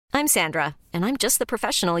I'm Sandra, and I'm just the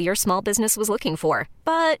professional your small business was looking for.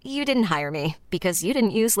 But you didn't hire me because you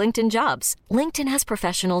didn't use LinkedIn Jobs. LinkedIn has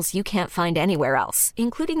professionals you can't find anywhere else,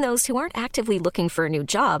 including those who aren't actively looking for a new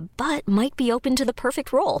job, but might be open to the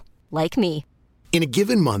perfect role, like me. In a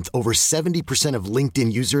given month, over 70% of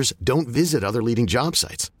LinkedIn users don't visit other leading job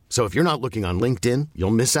sites. So if you're not looking on LinkedIn,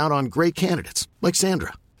 you'll miss out on great candidates like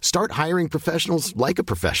Sandra. Start hiring professionals like a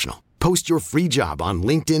professional. Post your free job on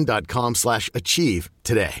linkedin.com/achieve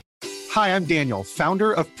today. Hi, I'm Daniel,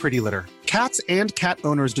 founder of Pretty Litter. Cats and cat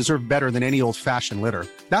owners deserve better than any old-fashioned litter.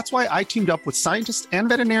 That's why I teamed up with scientists and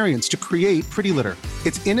veterinarians to create Pretty Litter.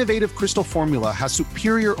 Its innovative crystal formula has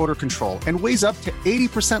superior odor control and weighs up to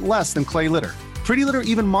 80% less than clay litter. Pretty Litter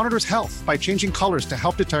even monitors health by changing colors to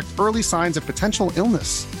help detect early signs of potential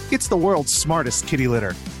illness. It's the world's smartest kitty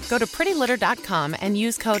litter. Go to prettylitter.com and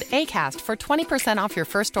use code ACAST for 20% off your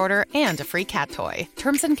first order and a free cat toy.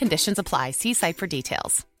 Terms and conditions apply. See site for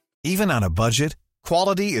details. Even on a budget,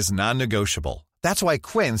 quality is non-negotiable. That's why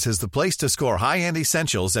Quince is the place to score high-end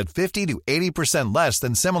essentials at 50 to 80% less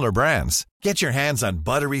than similar brands. Get your hands on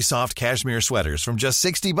buttery soft cashmere sweaters from just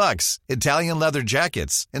 $60, Italian leather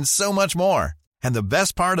jackets, and so much more. And the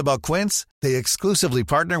best part about Quince, they exclusively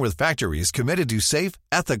partner with factories committed to safe,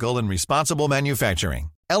 ethical, and responsible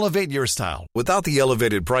manufacturing. Elevate your style without the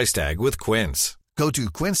elevated price tag with Quince. Go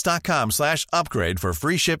to quince.com/upgrade for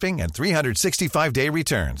free shipping and 365-day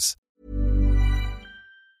returns.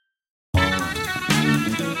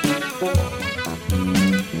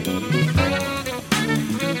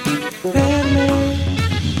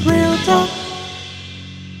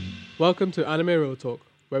 Welcome to Anime Real Talk,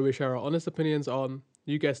 where we share our honest opinions on,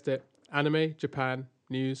 you guessed it, anime, Japan,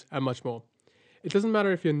 news, and much more. It doesn't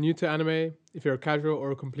matter if you're new to anime, if you're a casual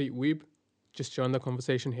or a complete weeb, just join the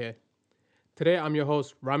conversation here. Today, I'm your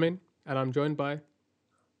host, Ramin, and I'm joined by...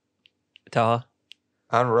 Taha.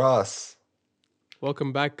 And Ross.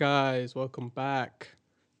 Welcome back, guys. Welcome back.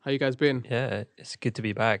 How you guys been? Yeah, it's good to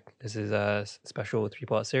be back. This is a special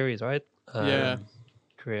 3-part series, right? Yeah.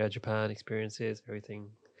 Korea, Japan, experiences,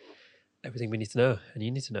 everything we need to know, and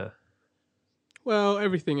you need to know. Well,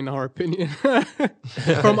 everything in our opinion,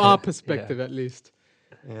 from our perspective at least.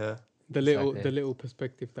 Yeah. The little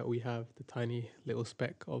perspective that we have, the tiny little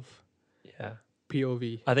speck of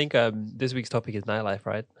POV. I think this week's topic is nightlife,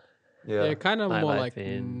 right? Yeah, kind of more like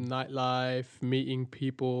in nightlife, meeting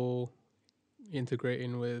people,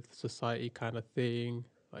 integrating with society kind of thing,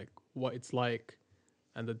 like what it's like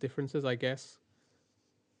and the differences, I guess.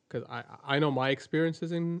 Because I know my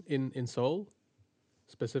experiences in Seoul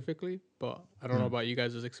specifically, but I don't know about you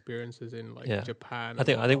guys' experiences in Japan. I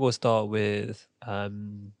think we'll start with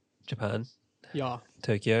Japan. Yeah.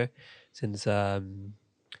 Tokyo, since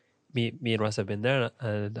me and Russ have been there,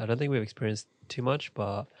 and I don't think we've experienced too much,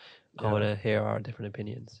 but I want to hear our different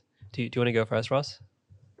opinions. Do you want to go first, Russ?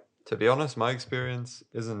 To be honest, my experience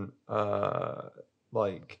isn't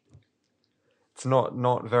it's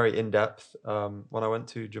not very in depth. When I went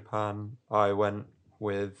to Japan, I went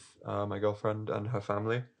with my girlfriend and her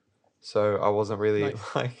family, so I wasn't really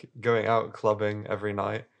going out clubbing every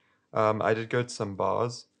night. I did go to some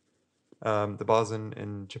bars. The bars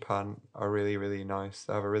in Japan are really, really nice.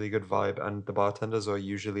 They have a really good vibe, and the bartenders are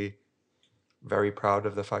usually very proud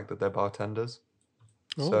of the fact that they're bartenders.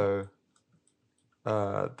 So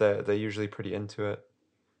they're usually pretty into it.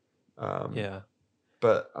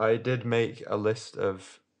 But I did make a list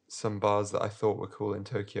of some bars that I thought were cool in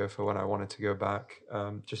Tokyo for when I wanted to go back.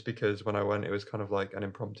 Just because when I went, it was kind of like an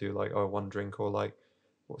impromptu, one drink or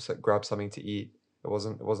grab something to eat. It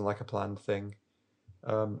wasn't like a planned thing.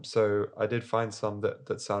 So I did find some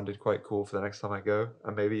that sounded quite cool for the next time I go,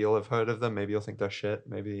 and maybe you'll have heard of them. Maybe you'll think they're shit.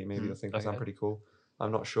 Maybe you'll think they sound pretty cool.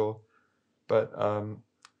 I'm not sure, but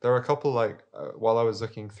there are a couple while I was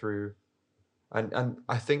looking through, and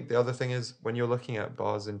I think the other thing is when you're looking at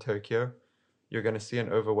bars in Tokyo, you're going to see an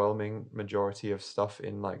overwhelming majority of stuff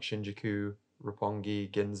in Shinjuku, Roppongi,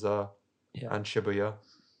 Ginza, and Shibuya.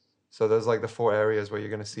 So there's the 4 areas where you're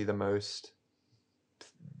going to see the most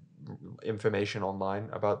information online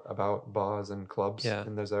about bars and clubs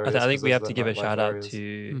in those areas. I think we have to give a shout out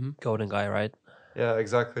to Golden Guy, right? Yeah,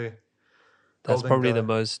 exactly. That's probably the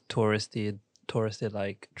most touristed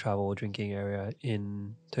travel drinking area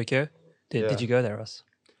in Tokyo. Did you go there, Russ?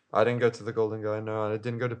 I didn't go to the Golden Guy, no. I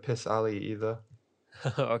didn't go to Piss Alley either.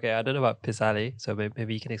 Okay, I don't know about Piss Alley, so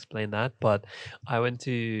maybe you can explain that. But I went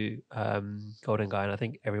to Golden Guy, and I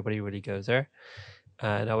think everybody really goes there.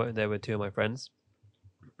 And I went there with 2 of my friends.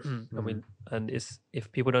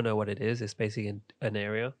 If people don't know what it is, it's basically an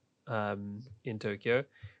area in Tokyo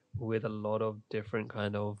with a lot of different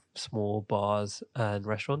kind of small bars and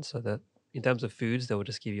restaurants. So that in terms of foods, they will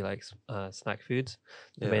just give you like snack foods.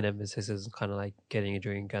 The Yeah. main emphasis is kind of like getting a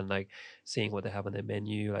drink and like seeing what they have on their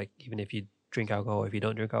menu. Like even if you drink alcohol, if you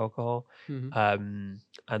don't drink alcohol, and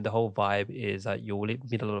the whole vibe is that you'll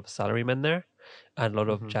meet a lot of salarymen there and a lot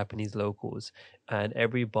of Japanese locals, and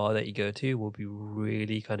every bar that you go to will be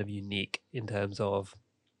really kind of unique in terms of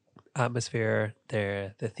atmosphere,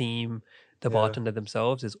 the theme. The Yeah. bartender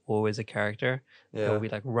themselves is always a character. There will Yeah. be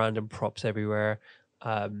like random props everywhere.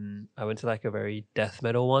 I went to like a very death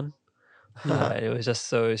metal one. It was just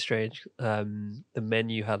so strange. The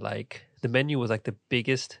menu was like the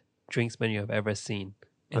biggest drinks menu I've ever seen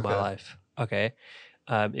in my Okay. life. Okay.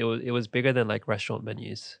 It was bigger than like restaurant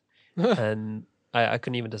menus. And I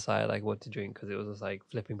couldn't even decide like what to drink because it was just like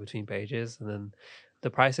flipping between pages, and then the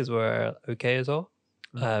prices were okay as well.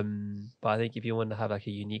 But I think if you want to have like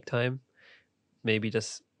a unique time, maybe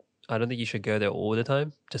just I don't think you should go there all the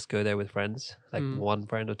time. Just go there with friends, like one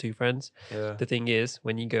friend or two friends. Yeah. The thing is,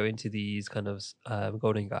 when you go into these kind of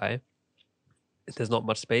Golden Guy, there's not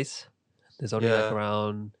much space. There's only like Yeah.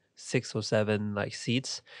 around 6 or 7 like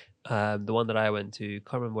seats. The one that I went to,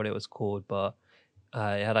 can't remember what it was called, but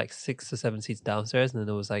it had like 6 or 7 seats downstairs, and then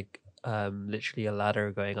there was like literally a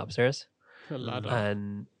ladder going upstairs. A ladder.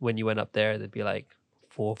 And when you went up there, there'd be like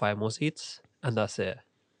 4 or 5 more seats, and that's it.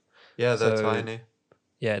 Yeah, they're So, tiny.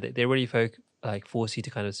 Yeah, they really force you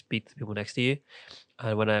to kind of speak to people next to you.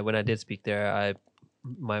 And when I did speak there, I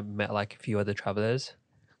met like a few other travelers,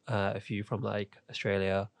 a few from like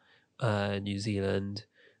Australia, New Zealand,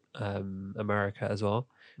 America as well,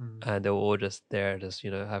 and they were all just there, just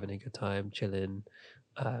having a good time, chilling.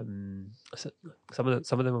 So some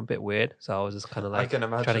of them were a bit weird, so I was just kind of I like can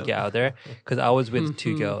trying to imagine. get out there because I was with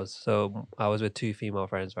 2 girls, so I was with 2 female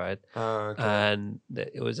friends, right? Oh, okay. And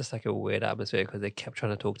it was just like a weird atmosphere because they kept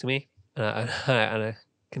trying to talk to me, and I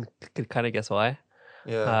could kind of guess why.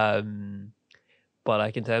 Yeah. But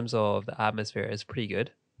like in terms of the atmosphere, it's pretty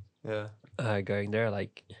good. Yeah. Going there,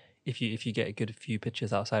 like if you get a good few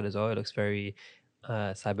pictures outside as well, it looks very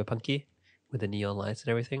cyberpunky with the neon lights and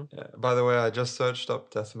everything. Yeah. By the way, I just searched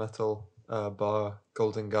up death metal bar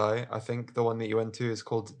Golden Guy. I think the one that you went to is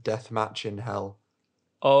called Death Match in Hell.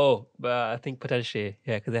 Oh, but I think potentially,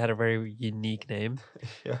 yeah, because they had a very unique name.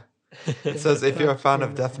 Yeah. It says if you're a fan of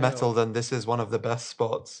in death metal, hell. then this is one of the best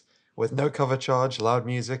spots. With no cover charge, loud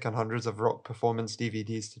music, and hundreds of rock performance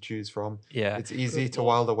DVDs to choose from. Yeah. It's easy Good to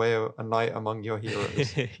lord. while away a night among your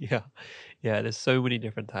heroes. Yeah, there's so many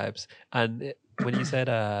different types. And when you said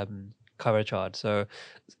cover charge, so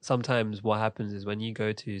sometimes what happens is when you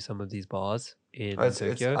go to some of these bars in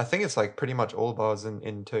Tokyo, I think it's like pretty much all bars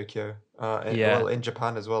in Tokyo. Yeah. Well, in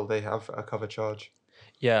Japan as well, they have a cover charge.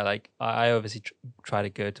 yeah, like I obviously try to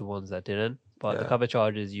go to ones that didn't, but the Yeah. cover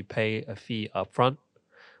charge is you pay a fee up front,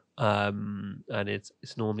 and it's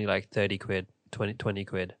normally like 30 quid, 20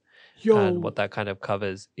 quid. Yo. And what that kind of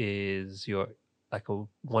covers is your like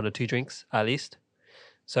 1 or 2 drinks at least.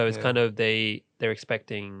 So it's Yeah. kind of they're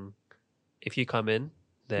expecting if you come in,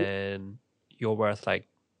 then you're worth like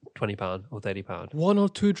 £20 or £30. 1 or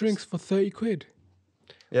 2 drinks for 30 quid.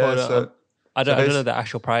 Yeah, Well, so I don't know basi- the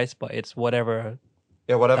actual price, but it's whatever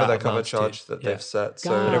whatever that their cover amounts to, charge that yeah. they've set. So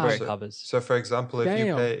God. whatever it so, covers. so for example, if you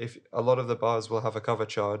Damn. pay, if a lot of the bars will have a cover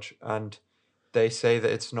charge, and they say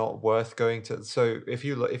that it's not worth going to. So if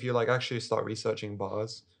you like actually start researching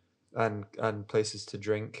bars and places to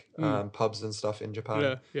drink, pubs and stuff in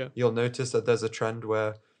Japan, Yeah. you'll notice that there's a trend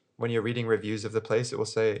where when you're reading reviews of the place, it will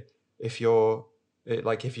say if you're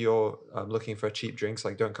looking for cheap drinks,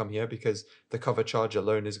 like don't come here because the cover charge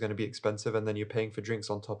alone is going to be expensive, and then you're paying for drinks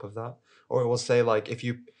on top of that. Or it will say like if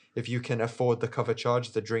you can afford the cover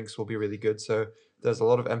charge, the drinks will be really good. So there's a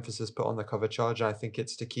lot of emphasis put on the cover charge, and I think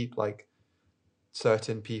it's to keep like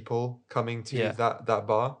certain people coming to Yeah. that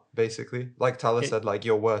bar, basically. Like Tyler said, like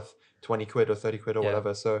you're worth 20 quid or 30 quid or Yeah.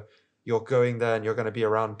 whatever. So you're going there and you're going to be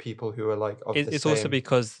around people who are like of the It's same. also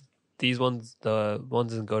because these ones, the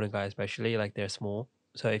ones in Golden Guy especially, like they're small.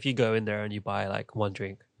 So if you go in there and you buy like 1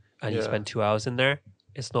 drink and you Yeah. spend 2 hours in there,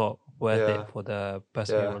 it's not worth Yeah. it for the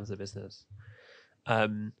person who Yeah. runs the business.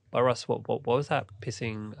 But Russ, what was that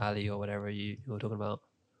pissing alley or whatever you were talking about?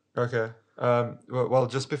 Okay. Well,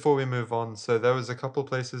 just before we move on, so there was a couple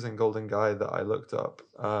places in Golden Guy that I looked up.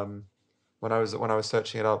 When I was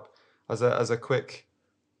searching it up, as a quick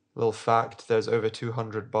little fact, there's over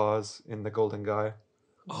 200 bars in the Golden Guy.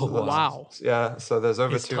 Oh, that's- wow. Yeah, so there's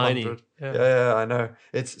over It's tiny. 200. Yeah. Yeah, I know.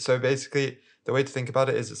 It's so basically the way to think about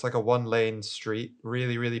it is it's like a 1-lane street,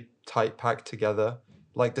 really, really tight packed together.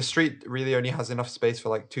 Like the street really only has enough space for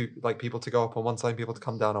like people to go up on one side, people to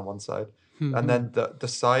come down on one side. And then the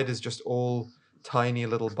side is just all tiny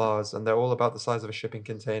little bars, and they're all about the size of a shipping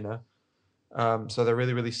container. So they're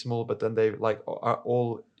really, really small, but then they like are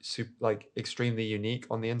all like extremely unique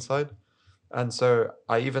on the inside. And so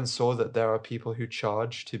I even saw that there are people who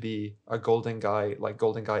charge to be a Golden Guy, like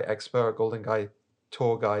Golden Guy expert, or Golden Guy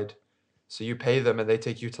tour guide. So you pay them and they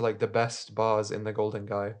take you to like the best bars in the Golden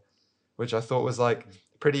Guy, which I thought was like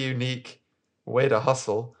pretty unique way to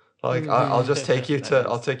hustle. Like I'll just take you to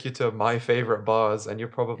I'll take you to my favorite bars and you're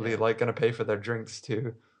probably like gonna pay for their drinks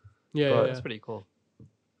too. Yeah, That's pretty cool.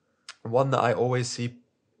 One that I always see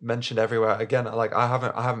mentioned everywhere. Again, like I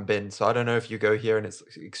haven't been, so I don't know if you go here and it's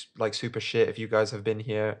like super shit. If you guys have been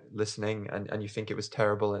here listening and you think it was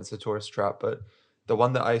terrible and it's a tourist trap, but the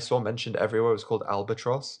one that I saw mentioned everywhere was called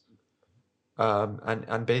Albatross.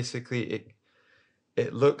 And basically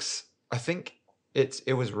it looks. I think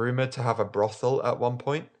it was rumored to have a brothel at one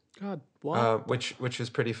point. God, what? Which was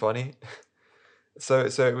pretty funny. So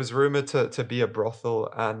it was rumored to be a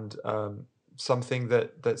brothel and something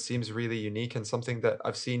that seems really unique and something that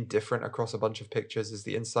I've seen different across a bunch of pictures is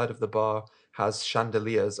the inside of the bar has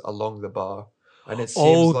chandeliers along the bar, and it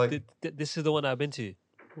seems like this is the one I've been to.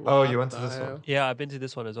 Oh, you went to this one? Yeah, I've been to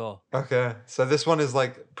this one as well. Okay, so this one is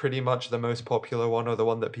like pretty much the most popular one, or the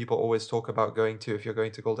one that people always talk about going to if you're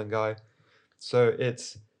going to Golden Guy. So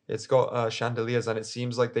it's got chandeliers, and it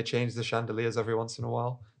seems like they change the chandeliers every once in a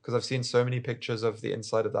while, because I've seen so many pictures of the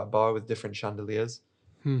inside of that bar with different chandeliers.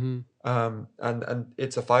 Mm-hmm. And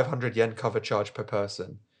it's a 500 yen cover charge per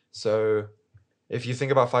person. So if you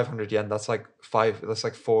think about 500 yen, that's like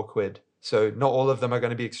 4 quid. So not all of them are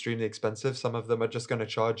going to be extremely expensive. Some of them are just going to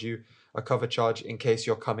charge you a cover charge in case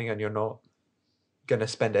you're coming and you're not going to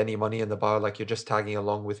spend any money in the bar, like you're just tagging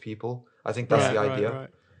along with people. I think that's the idea. Right.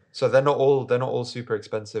 So they're not all super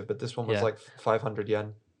expensive, but this one was like 500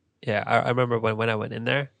 yen. Yeah, I remember when I went in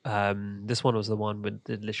there. This one was the one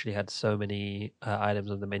that literally had so many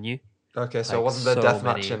items on the menu. Okay, so it wasn't the death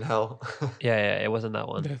match in hell. yeah, it wasn't that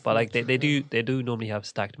one. But like they do normally have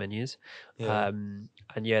stacked menus. Yeah.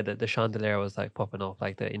 And yeah, the chandelier was like popping off,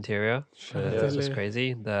 like the interior. It was just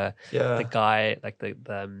crazy. The guy, like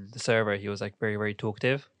the server, he was like very, very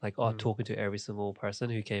talkative, like talking to every single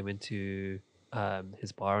person who came into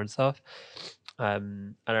his bar and stuff.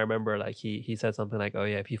 And I remember like he said something like, oh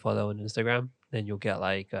yeah, if you follow on Instagram, then you'll get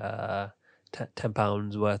like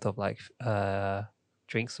 £10 worth of like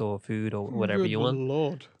drinks or food or whatever you want.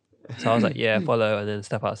 Lord. So I was like, yeah, follow, and then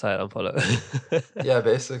step outside and follow. Yeah,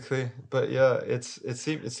 basically. But yeah, it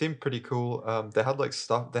seemed pretty cool. They had like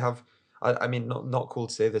stuff. They have, I mean, not cool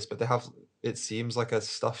to say this, but they have. It seems like a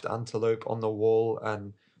stuffed antelope on the wall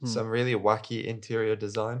and some really wacky interior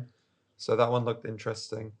design. So that one looked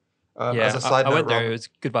interesting. As a side note, I went there. It was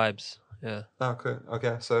good vibes. Yeah.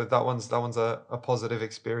 Okay. So that one's a positive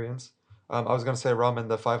experience. I was gonna say, Ramen,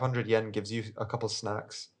 the 500 yen gives you a couple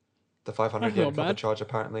snacks. The 500 yen cover charge,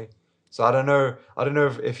 apparently. So I don't know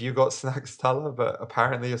if you got snacks, Tala, but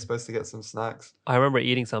apparently you're supposed to get some snacks. I remember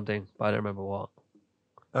eating something, but I don't remember what.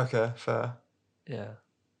 Okay, fair. Yeah.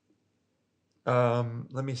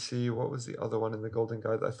 Let me see. What was the other one in the Golden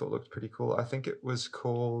Guide that I thought looked pretty cool? I think it was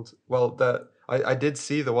called. I did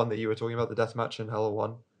see the one that you were talking about, the Deathmatch in Hell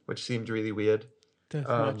one, which seemed really weird.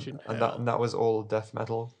 Deathmatch in Hell. And that was all death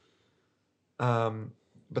metal.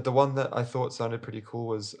 But the one that I thought sounded pretty cool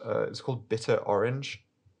was it was called Bitter Orange,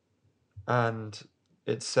 and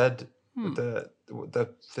it said the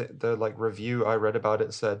like review I read about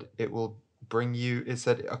it said it will bring you. It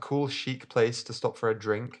said a cool chic place to stop for a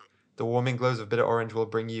drink. The warming glows of bitter orange will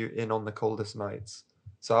bring you in on the coldest nights.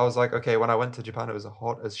 So I was like, okay, when I went to Japan, it was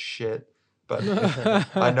hot as shit. But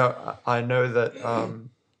I know that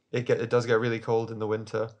it does get really cold in the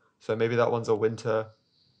winter. So maybe that one's a winter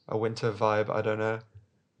vibe. I don't know.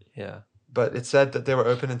 Yeah. But it said that they were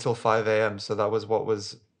open until 5 a.m. So that was what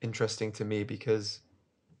was interesting to me, because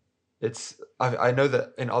I know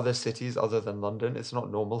that in other cities other than London, it's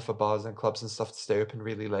not normal for bars and clubs and stuff to stay open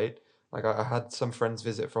really late. Like I had some friends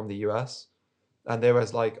visit from the US, and they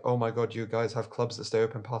was like, oh my God, you guys have clubs that stay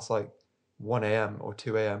open past like 1 a.m. or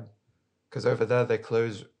 2 a.m. Because over there they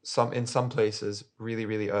close in some places really,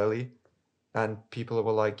 really early. And people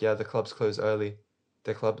were like, yeah, the clubs close early.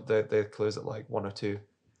 They close at like 1 or 2.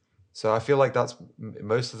 So I feel like that's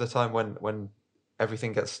most of the time when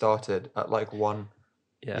everything gets started at like 1.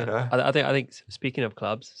 Yeah, you know? I think speaking of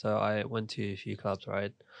clubs, so I went to a few clubs,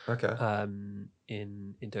 right? Okay.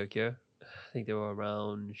 In Tokyo, I think they were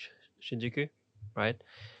around Shinjuku, right?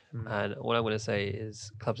 And all I'm gonna say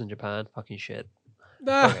is clubs in Japan, fucking shit.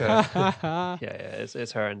 Okay.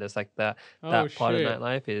 It's horrendous. Like that part of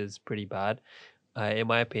nightlife is pretty bad. In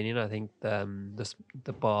my opinion, I think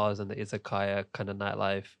the bars and the izakaya kind of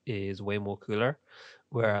nightlife is way more cooler,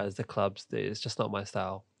 whereas the clubs, it's just not my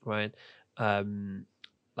style, right?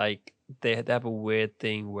 like they have a weird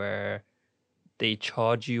thing where they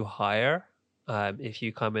charge you higher if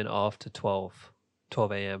you come in after 12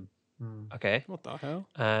 a.m. Okay. What the hell?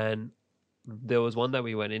 And there was one that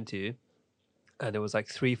we went into, and it was like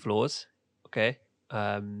 3 floors. Okay.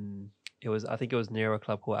 I think it was near a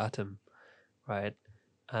club called Atom, right?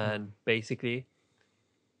 And basically,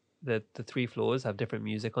 the 3 floors have different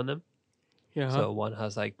music on them. Yeah. So one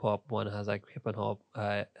has like pop, one has like hip and hop,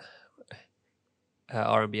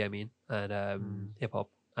 R&B, I mean, and hip hop,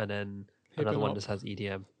 and then Hip another and one hop. just has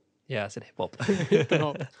EDM. Yeah, I said hip hop. Hip and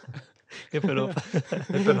hop. Hip and hop.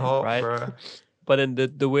 Hip and hop, Right. bro. But then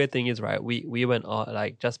the weird thing is, right, we went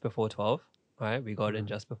like just before 12, right? We got in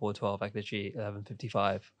just before 12, like literally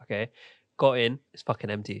 11:55. Okay, got in, it's fucking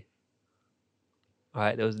empty.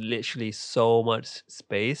 Right, there was literally so much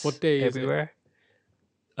space. What day is it? everywhere.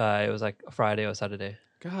 It was like a Friday or Saturday.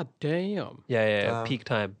 God damn. Yeah, Damn. peak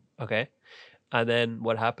time. Okay, and then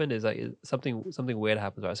what happened is like something weird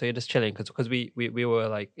happens, right? So you're just chilling because we were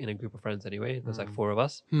like in a group of friends anyway. There's like 4 of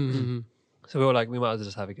us. Mm-hmm. So we were like, we might as well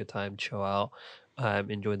just have a good time, chill out,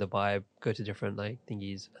 enjoy the vibe, go to different like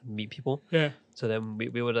thingies and meet people. Yeah. So then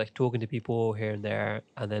we were like talking to people here and there,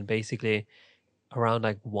 and then basically around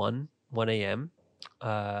like 1 a.m,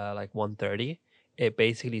 like 1:30, it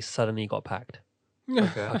basically suddenly got packed.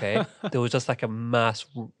 Okay. Okay, there was just like a mass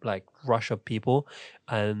like rush of people,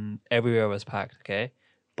 and everywhere was packed. Okay,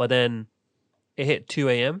 but then it hit 2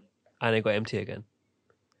 a.m. and it got empty again.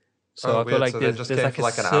 So Oh, I feel weird. like So they there's just like came a for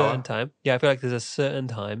like an certain hour? time. Yeah, I feel like there's a certain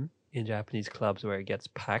time in Japanese clubs where it gets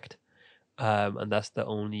packed, and that's the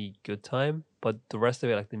only good time. But the rest of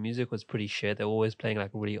it, like the music was pretty shit. They're always playing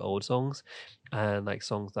like really old songs, and like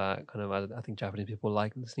songs that kind of I think Japanese people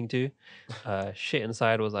like listening to. Shit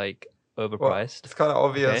inside was like Well, overpriced. it's kind of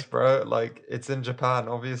obvious, Okay. bro. Like, it's in Japan.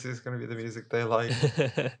 Obviously, it's going to be the music they like.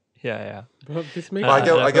 Yeah. But this makes But I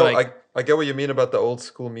feel like- I get what you mean about the old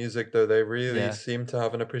school music, though. They really Yeah. seem to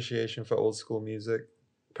have an appreciation for old school music.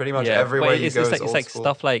 Pretty much Yeah, everywhere but you it's, go it's is like old it's like school.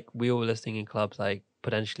 stuff like we were listening in clubs like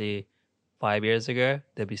potentially 5 years ago.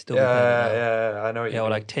 They'd be still be playing it now. Yeah, I know what you Yeah,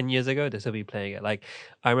 or mean. like 10 years ago, they'd still be playing it. Like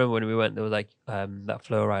I remember when we went, there was like that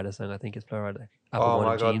Flow Rider song. I think it's Flow Rider, like Apple Oh One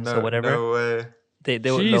my and god, Jeans no, or whatever. no way. They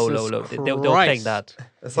were low. Jesus They were playing Christ. that.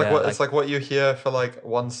 It's like Yeah, it's like what you hear for like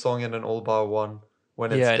one song in an all bar one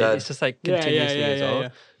when it's yeah, dead. it's just like Yeah, continuously as well. yeah.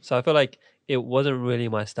 So I feel like it wasn't really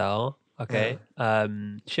my style. Okay,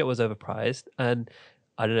 shit was overpriced, and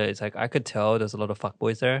I don't know. It's like I could tell there's a lot of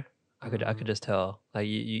fuckboys there. I could just tell. Like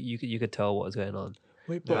you could tell what was going on.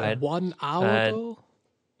 Wait, but Right. 1 hour And- though?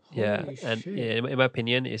 Yeah, Holy and shit. yeah, in my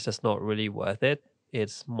opinion, it's just not really worth it.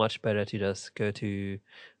 It's much better to just go to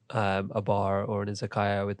a bar or an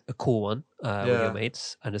izakaya with a cool one with Yeah. your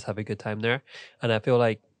mates and just have a good time there. And I feel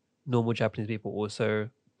like normal Japanese people also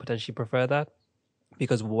potentially prefer that,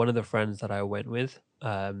 because one of the friends that I went with,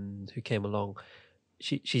 who came along,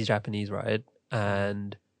 she's Japanese, right?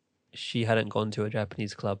 And she hadn't gone to a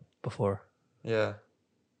Japanese club before. Yeah,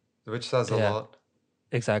 which says a Yeah. lot.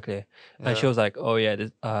 Exactly. And she Yeah. was like, "Oh yeah,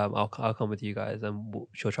 I'll come with you guys, and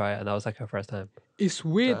she'll try it." And that was like her first time. It's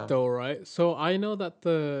weird Damn. though, right? So I know that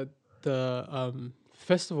the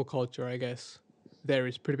festival culture, I guess, there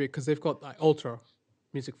is pretty big because they've got like Ultra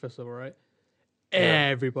Music Festival, right?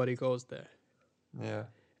 Everybody goes there. Yeah.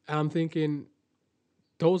 And I'm thinking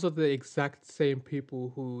those are the exact same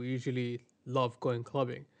people who usually love going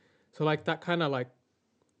clubbing. So like that kind of like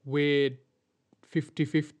weird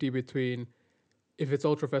 50-50 between if it's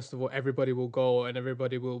Ultra Festival, everybody will go and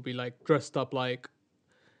everybody will be like dressed up like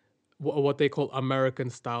what they call American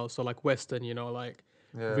style. So like Western, you know, like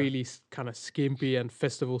Yeah. really kind of skimpy and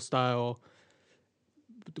festival style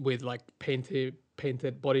with like painted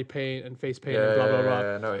body paint and face paint and blah blah blah.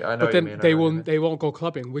 Yeah, no, I know But what then you mean, I they know what you won't go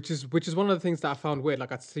clubbing, which is one of the things that I found weird.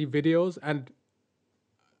 Like I see videos and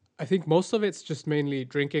I think most of it's just mainly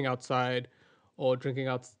drinking outside or drinking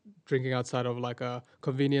outside of like a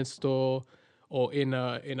convenience store or in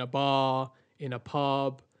a bar, in a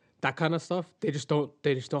pub, that kind of stuff. They just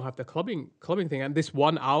don't have the clubbing thing. And this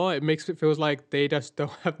 1 hour, it makes it feels like they just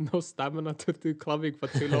don't have no stamina to do clubbing for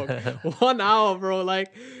too long. 1 hour, bro.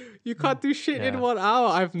 Like you can't do shit in Yeah. 1 hour.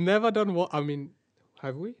 I've never done what I mean,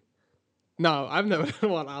 have we? No, I've never done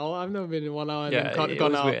 1 hour. I've never been in 1 hour and Yeah, then it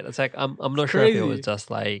gone was out. weird. It's like I'm not sure if it was crazy. just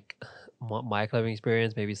like my clubbing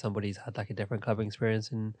experience. Maybe somebody's had like a different clubbing experience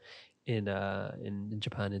in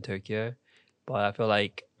Japan, in Tokyo. But I feel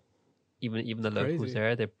like even the locals Crazy.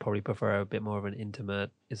 there, they probably prefer a bit more of an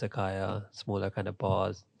intimate izakaya, smaller kind of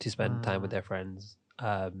bars to spend time with their friends.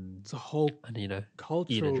 It's a whole And eat and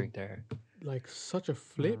cultural, drink there. like such a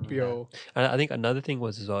flip, yo. And I think another thing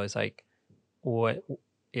was as well is like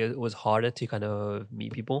it was harder to kind of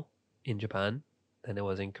meet people in Japan than it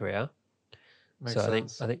was in Korea. Makes So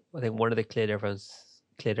sense. I think one of the clear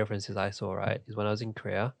differences I saw, right, is when I was in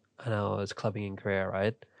Korea and I was clubbing in Korea,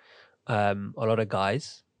 right. A lot of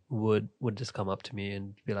guys would just come up to me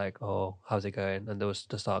and be like, "Oh, how's it going?" And they would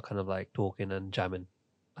just start kind of like talking and jamming,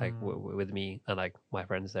 like with me and like my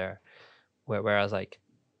friends there. Whereas like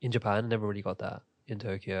in Japan, I never really got that. In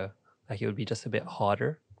Tokyo, like it would be just a bit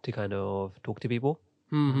harder to kind of talk to people.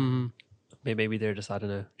 Mm-hmm. Maybe they're just, I don't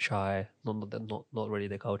know, shy, not really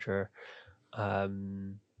the culture. But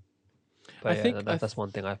I yeah, think that's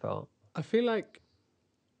one thing I felt. I feel like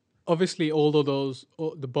obviously all of those,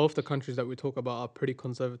 both the countries that we talk about are pretty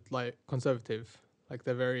conservative. Like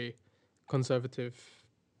they're very conservative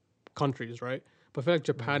countries, right? But I feel like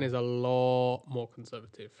Japan is a lot more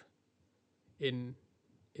conservative in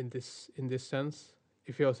this sense.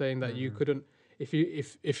 If you're saying that you couldn't,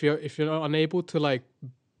 if you're not unable to like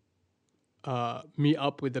meet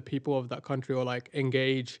up with the people of that country or like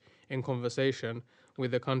engage in conversation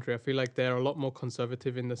with the country, I feel like they're a lot more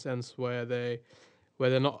conservative in the sense where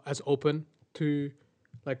they're not as open to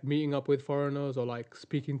like meeting up with foreigners or like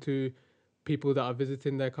speaking to people that are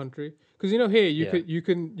visiting their country. Because here you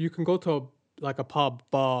can go to a pub,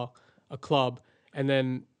 bar, a club, and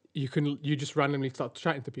then you just randomly start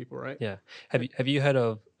chatting to people, right? Yeah. Have you heard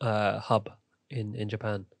of Hub in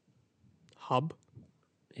Japan? Hub.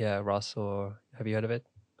 Yeah, Ross, or have you heard of it?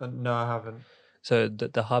 No, I haven't. So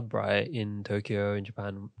the Hub, right, in Tokyo, in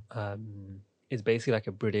Japan, is basically like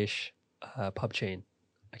a British pub chain.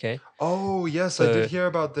 Okay. Oh yes, So I did hear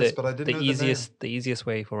about this, but I didn't know the easiest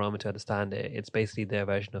way for Rama to understand it, it's basically their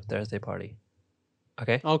version of Thursday Party.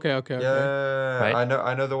 Okay. Okay. Yeah, Right.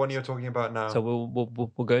 I know the one you're talking about now. So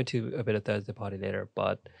we'll go into a bit of Thursday Party later,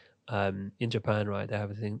 but in Japan, right, they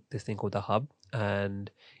have this thing called the Hub, and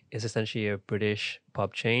it's essentially a British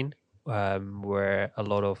pub chain where a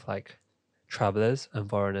lot of like travelers and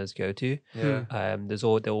foreigners go to. Yeah.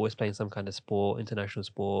 They're always playing some kind of sport, international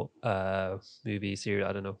sport, movie, series,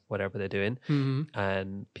 I don't know, whatever they're doing. Mm-hmm.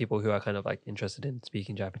 And people who are kind of like interested in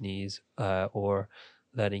speaking Japanese or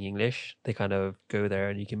learning English, they kind of go there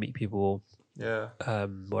and you can meet people, Yeah.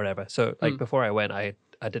 whatever. So like before I went, I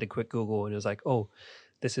did a quick Google and it was like, oh,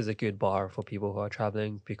 this is a good bar for people who are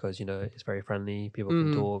traveling because it's very friendly, people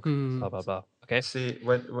can talk, blah blah blah. Okay. See,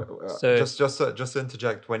 So- just to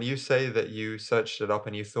interject, when you say that you searched it up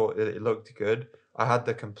and you thought it looked good, I had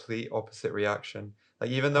the complete opposite reaction.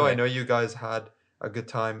 Like even though I Okay. know you guys had a good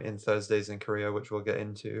time in Thursdays in Korea, which we'll get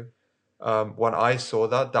into, when I saw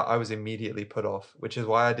that I was immediately put off, which is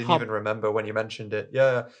why I didn't Hub. even remember when you mentioned it.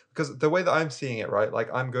 Yeah, because the way that I'm seeing it, right, like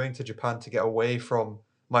I'm going to Japan to get away from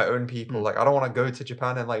my own people. Like I don't want to go to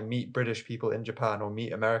Japan and like meet British people in Japan or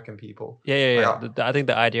meet American people. Yeah. Like, I think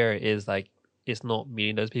the idea is like it's not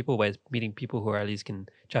meeting those people, but it's meeting people who are at least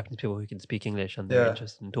Japanese people who can speak English and they're Yeah.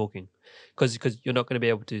 interested in talking. Because you're not going to be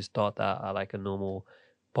able to start that at like a normal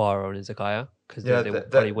bar or an izakaya because Yeah, they there-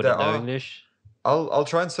 probably wouldn't there know are- English. I'll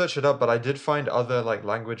try and search it up, but I did find other like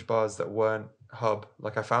language bars that weren't Hub.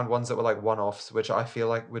 Like I found ones that were like one-offs, which I feel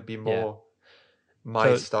like would be more my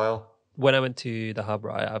So- style. When I went to the Hub,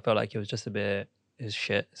 right, I felt like it was just it's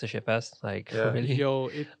shit. It's a shit fest. Like Yeah. really. Yo,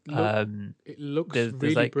 it looks there's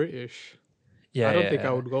really like- British. Yeah. I don't think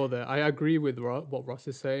I would go there. I agree with what Ross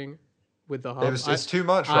is saying with the Hub. It's too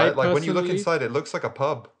much, I right? Like when you look personally- inside, it looks like a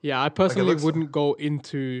pub. Yeah, I personally looks- wouldn't go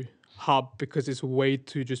into Hub because it's way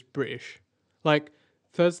too just British. Like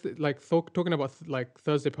Thursday, like talking about like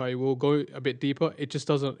Thursday Party, we'll go a bit deeper. It just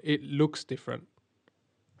doesn't. It looks different.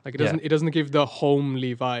 Like it Yeah. doesn't. It doesn't give the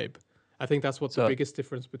homely vibe. I think that's what the So- biggest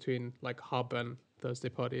difference between like Hub and Thursday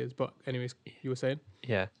Party is. But anyways, you were saying?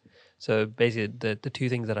 Yeah. So basically, the two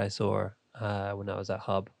things that I saw when I was at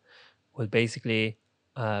Hub was basically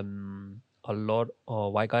a lot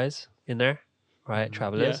of white guys in there, right?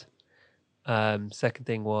 Travelers. Second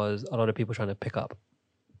thing was a lot of people trying to pick up.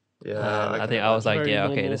 Yeah, I can think I was imagine. like, Very yeah,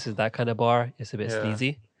 okay, normal. this is that kind of bar. It's a bit Yeah.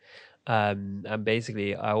 sleazy. And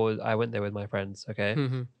basically, I went there with my friends. Okay.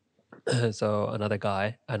 Mm-hmm. So another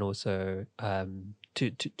guy and also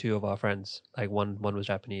two of our friends, like one was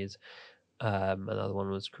Japanese, another one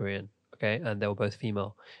was Korean, okay, and they were both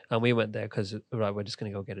female, and we went there because we're just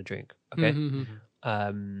gonna go get a drink, okay,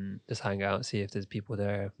 just hang out, see if there's people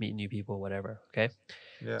there, meet new people, whatever, okay.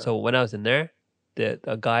 Yeah. So when I was in there, the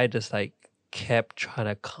guy just like kept trying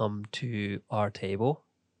to come to our table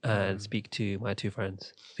and speak to my two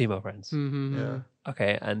friends, female friends. Mm-hmm. yeah.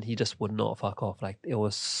 Okay, and he just would not fuck off. Like it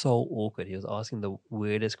was so awkward. He was asking the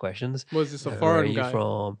weirdest questions. Was this a Where are foreign you guy?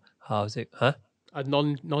 from? How's it? Huh? A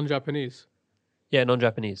non-Japanese. Yeah,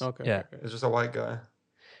 non-Japanese. Okay. Yeah, okay. It's just a white guy.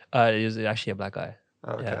 He was actually a black guy.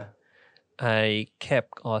 Okay. Yeah. I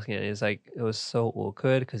kept asking it. It's like it was so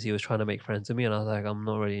awkward because he was trying to make friends with me, and I was like, I'm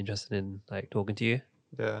not really interested in like talking to you,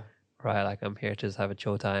 Yeah. right? Like I'm here to just have a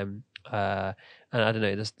chill time. And I don't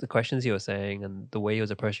know, just the questions he was saying and the way he was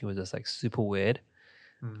approaching was just like super weird.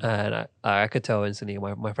 And I could tell instantly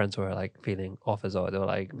my friends were like feeling off as well. They were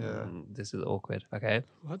like, Yeah. this is awkward. Okay.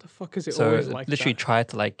 What the fuck is it So always like literally that? tried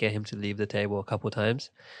to like get him to leave the table a couple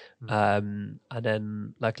times. And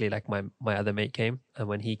then luckily like my other mate came, and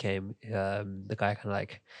when he came, the guy kind of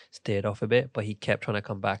like steered off a bit, but he kept trying to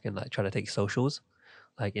come back and like try to take socials,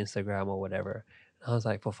 like Instagram or whatever. And I was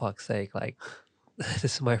like, for fuck's sake, like this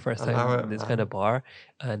is my first Allow time it, in this man. kind of bar,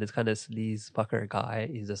 and this kind of sleaze fucker guy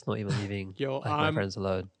is just not even leaving Yo, like my friends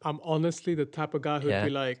alone. I'm honestly the type of guy who'd Yeah.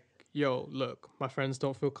 be like, yo, look, my friends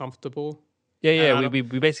don't feel comfortable. Yeah, And yeah. I We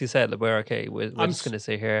basically said that we're okay. We're I'm just gonna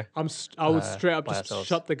stay here. I would straight up by just ourselves.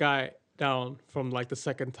 shut the guy down from like the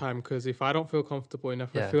second time, because if I don't feel comfortable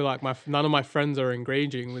enough, I Yeah. feel like none of my friends are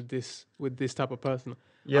engaging with this type of person.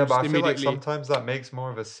 Yeah, I'm but I just feel like immediately- sometimes that makes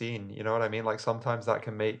more of a scene. You know what I mean? Like sometimes that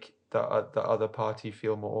can make the other party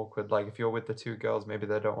feel more awkward. Like if you're with the two girls, maybe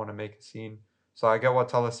they don't want to make a scene. So I get what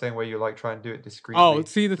Tyler's saying, where you like try and do it discreetly. Oh,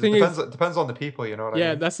 see, the thing is, it depends on the people. You know what I yeah,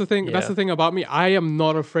 mean? that's the thing. That's Yeah. the thing about me. I am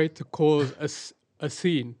not afraid to cause a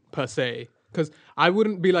scene per se, because I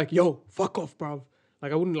wouldn't be like, "Yo, fuck off, bruv."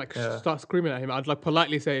 Like I wouldn't like Yeah. start screaming at him. I'd like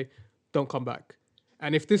politely say, "Don't come back."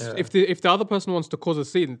 And if Yeah. if the other person wants to cause a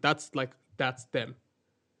scene, that's them.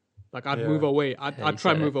 Like I'd Yeah. move away. Yeah, you I'd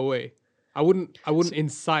try said and it. move away. I wouldn't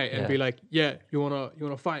incite and Yeah. be like, "Yeah, you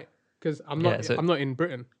wanna fight?" Because I'm Yeah, not so- I'm not in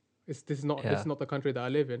Britain. This is not Yeah. the country that I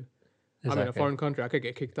live in. I'm in a Exactly. foreign country. I could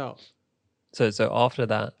get kicked out. So after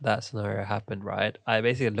that scenario happened, right? I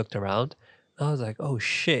basically looked around. And I was like, oh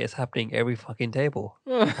shit, it's happening every fucking table,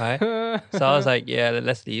 right? So I was like, yeah,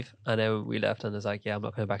 let's leave. And then we left, and I was like, yeah, I'm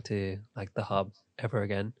not going back to like the hub ever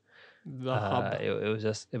again. The hub. It was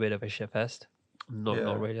just a bit of a shit fest. Not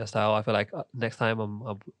Yeah. really a style. I feel like next time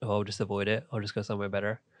I'll just avoid it. I'll just go somewhere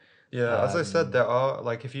better. Yeah, as I said, there are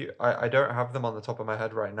like I don't have them on the top of my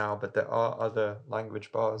head right now, but there are other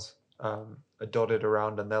language bars dotted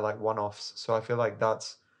around, and they're like one-offs. So I feel like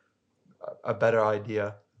that's a better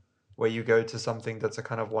idea, where you go to something that's a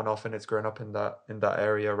kind of one-off and it's grown up in that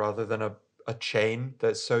area, rather than a chain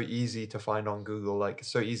that's so easy to find on Google. Like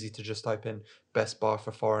it's so easy to just type in best bar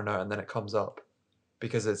for foreigner and then it comes up,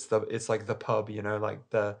 because it's like the pub, you know, like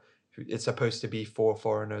it's supposed to be for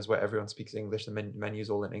foreigners where everyone speaks English, the menu's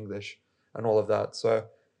all in English and all of that. So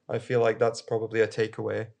I feel like that's probably a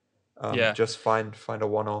takeaway. Yeah. Just find a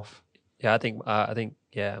one-off. Yeah, I think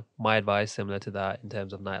yeah, my advice similar to that in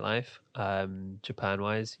terms of nightlife. Japan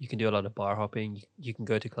wise, you can do a lot of bar hopping. You can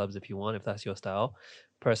go to clubs if you want, if that's your style.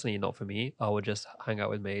 Personally, not for me. I would just hang out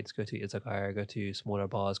with mates, go to izakaya, go to smaller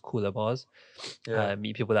bars, cooler bars, Yeah.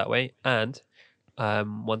 meet people that way. And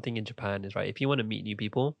one thing in Japan is, right, if you want to meet new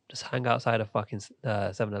people, just hang outside of fucking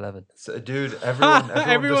 7-Eleven. So, dude, everyone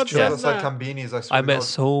Everyone just chills says outside that. Cambini's. I swear I to met God.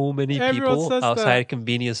 so many Everyone people says outside that.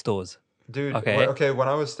 convenience stores. Dude, Okay. okay. When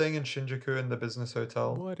I was staying in Shinjuku in the business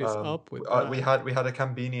hotel, What is up with we that? had a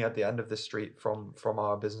Kambini at the end of the street from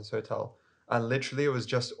our business hotel, and literally it was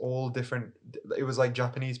just all different. It was like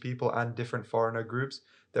Japanese people and different foreigner groups.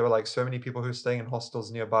 There were like so many people who were staying in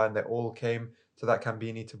hostels nearby, and they all came to that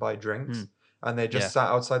Kambini to buy drinks, and they just Yeah. sat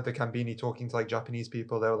outside the Kambini talking to like Japanese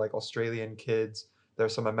people. There were like Australian kids. There were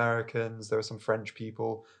some Americans. There were some French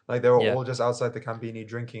people. Like they were Yeah. all just outside the Kambini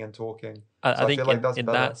drinking and talking. I So I think feel like that's in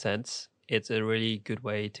better. that sense, it's a really good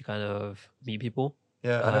way to kind of meet people.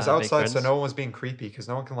 Yeah, and it's make outside, so friends. no one was being creepy, because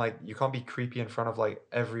no one can you can't be creepy in front of like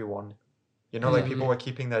everyone. You know, like people were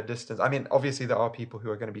keeping their distance. I mean, obviously there are people who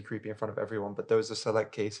are going to be creepy in front of everyone, but those are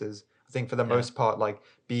select cases. I think for the most part, like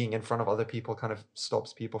being in front of other people kind of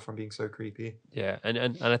stops people from being so creepy. Yeah,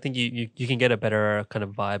 and I think you can get a better kind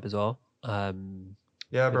of vibe as well.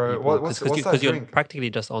 Yeah, with bro. people, What's that you're drink? practically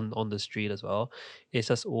just on the street as well. It's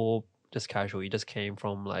just all just casual. You just came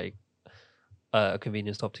from like a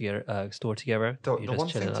convenience store together. You're The just one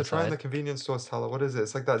chilling thing to try in the outside. convenience stores, Tyler, what is it?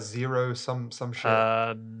 It's like that zero some shit.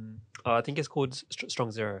 I think it's called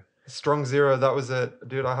Strong Zero. Strong Zero, that was it.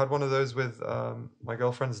 Dude, I had one of those with my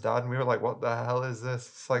girlfriend's dad, and we were like, what the hell is this?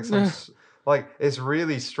 It's like like it's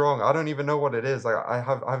really strong. I don't even know what it is. Like I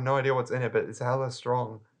have no idea what's in it, but it's hella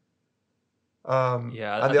strong.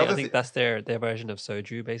 Yeah, and I think that's their version of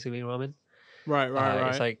soju, basically, ramen. Right.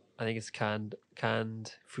 It's like I think it's canned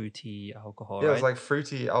fruity alcohol. yeah, right? it was like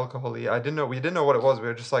fruity, alcohol-y. We didn't know what it was. We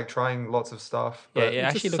were just like trying lots of stuff. Yeah, But it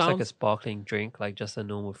actually just looks like a sounds- sparkling drink, like just a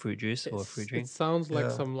normal fruit juice or a fruit It drink. sounds like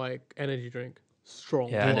Yeah. some like energy drink. Strong.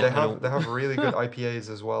 Yeah, Dude, one. they have really good IPAs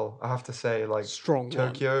as well. I have to say, like Strong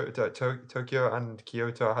one. Tokyo and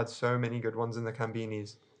Kyoto had so many good ones in the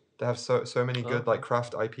Kambinis. They have so many good like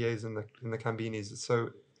craft IPAs in the Kambinis. It's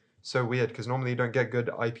so weird because normally you don't get good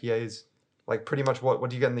IPAs. Like pretty much what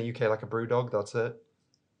do you get in the UK? Like a brew dog, that's it.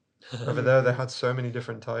 Over there they had so many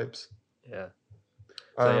different types. Yeah.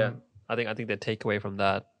 So yeah, Um, I think the takeaway from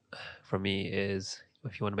that, from me, is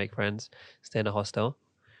if you want to make friends, stay in a hostel,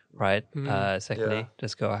 right? Secondly, Yeah.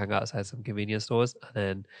 just go hang outside some convenience stores, and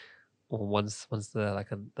then once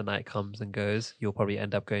the night comes and goes, you'll probably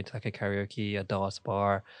end up going to like a karaoke, a dance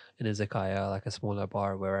bar, an izakaya, like a smaller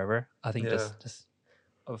bar, wherever. I think just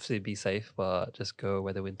obviously be safe, but just go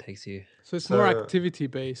where the wind takes you. So it's more So- activity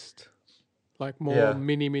based, like more Yeah.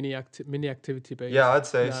 mini activity based. Yeah, I'd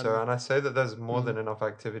say so, than- and I say that there's more than enough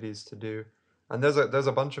activities to do, and there's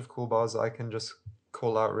a bunch of cool bars that I can just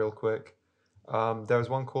call out real quick. There's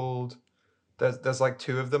one called there's like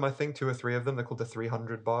two of them, I think, two or three of them. They're called the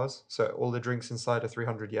 300 bars. So all the drinks inside are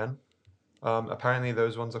 300 yen. Apparently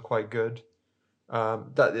those ones are quite good.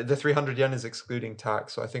 That the 300 yen is excluding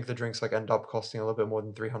tax, so I think the drinks like end up costing a little bit more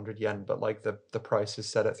than 300 yen, but like the price is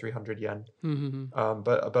set at 300 yen.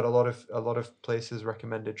 But a lot of places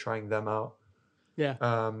recommended trying them out. Yeah.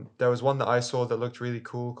 There was one that I saw that looked really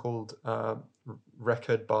cool called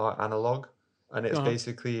Record Bar Analog, and it's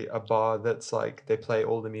basically a bar that's like they play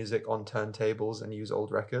all the music on turntables and use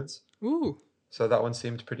old records. Ooh. So that one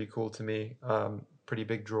seemed pretty cool to me. Pretty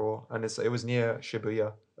big draw, and it was near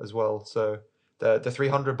Shibuya as well. So the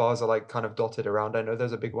 300 bars are like kind of dotted around. I know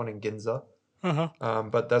there's a big one in Ginza,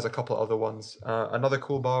 but there's a couple other ones. Another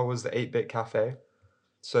cool bar was the 8-Bit Cafe.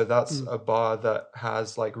 So that's a bar that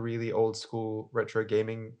has like really old school retro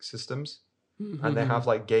gaming systems, and they have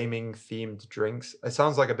like gaming themed drinks. It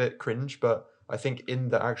sounds like a bit cringe, but I think in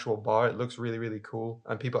the actual bar it looks really, really cool,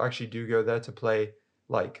 and people actually do go there to play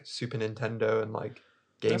like Super Nintendo and like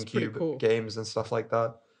That's pretty GameCube cool. games and stuff like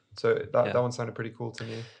that. So that one sounded pretty cool to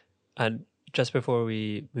me. And just before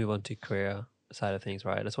we move on to Korea side of things,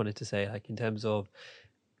 right, I just wanted to say, like, in terms of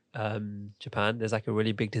Japan, there's like a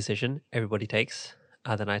really big decision everybody takes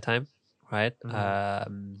at the nighttime, right?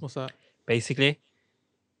 What's that? Basically,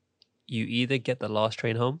 you either get the last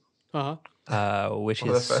train home, which Or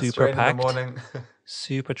the is first super train in the packed, morning.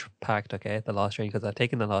 packed. Okay, the last train, because I've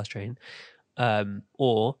taken the last train,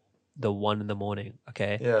 or the one in the morning.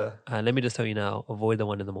 Okay, Yeah. and let me just tell you now, avoid the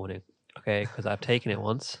one in the morning. Okay, because I've taken it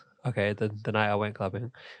once. Okay, the night I went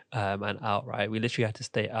clubbing, and out, right, we literally had to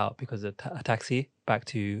stay out because a taxi back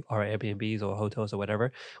to our Airbnbs or hotels or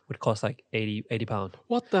whatever would cost like 80 £80.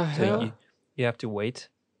 What the So hell? you have to wait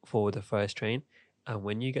for the first train, and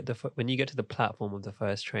when you get to the platform of the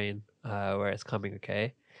first train, where it's coming,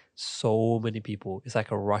 okay, so many people. It's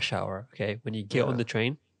like a rush hour. Okay, when you get on the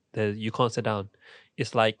train, you can't sit down.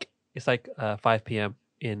 It's like 5 p.m.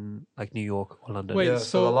 in like New York or London. Wait, Yeah,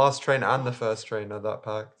 so the last train and the first train are that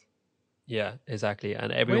packed. Yeah, exactly, and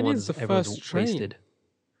When everyone's is the first train? wasted.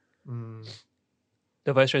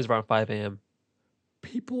 The first train is around 5 a.m.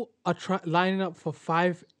 People are lining up for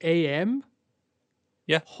 5 a.m.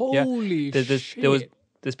 Yeah, Holy shit!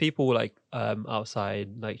 There's people like outside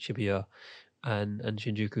like Shibuya and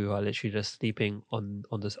Shinjuku who are literally just sleeping on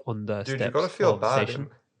the Dude, steps you gotta feel of the bad. station.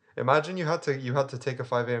 Imagine you had to take a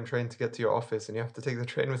 5 a.m. train to get to your office, and you have to take the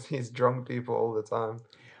train with these drunk people all the time.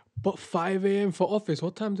 But 5 a.m. for office.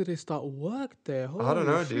 What time do they start work there? I don't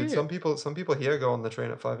know, Holy dude. shit. Some people here go on the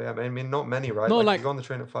train at 5 a.m. I mean, not many, right? No, like like, you go on the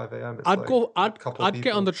train at 5 a.m. It's I'd like go. a couple I'd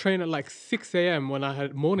get on people. the train at like 6 a.m. when I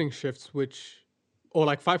had morning shifts, or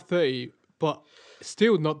like 5:30. But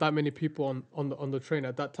still, not that many people on the train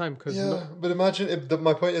at that time. Cause Yeah, but imagine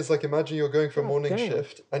my point is like imagine you're going for a morning damn.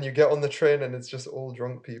 shift and you get on the train and it's just all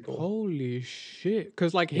drunk people. holy shit!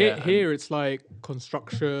 Because like Yeah, here it's like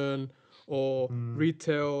construction or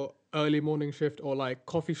retail early morning shift or like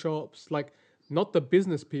coffee shops. Like not the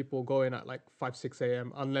business people going at like 5-6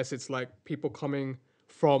 a.m. unless it's like people coming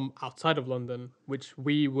from outside of London, which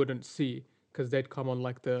we wouldn't see because they'd come on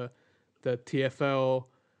like the TfL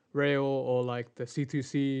rail or like the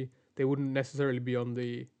C2C. They wouldn't necessarily be on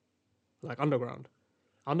the like underground.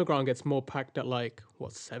 Underground gets more packed at like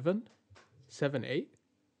what 7, 8.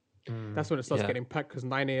 That's when it starts Yeah. getting packed because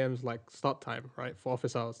 9 a.m. is like start time, right? For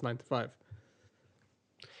office hours, 9 to 5.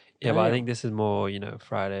 Yeah, but I Damn. think this is more,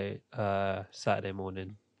 Friday, Saturday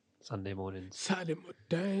morning, Sunday mornings. Saturday,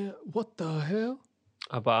 damn, what the hell?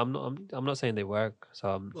 But I'm not saying they work,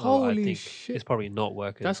 so I Holy think shit. it's probably not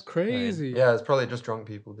workers. That's crazy. Yeah, it's probably just drunk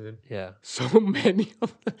people, dude. Yeah. So many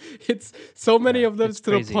of them. It's so many of them it's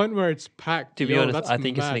to crazy. the point where it's packed. To be Yo, honest, that's I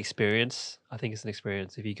think it's an mad. experience.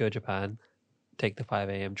 If you go to Japan, take the 5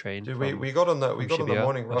 a.m. train. Dude, from, we got on the Shibuya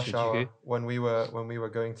morning or rush hour Shinjuku. when we were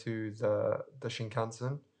going to the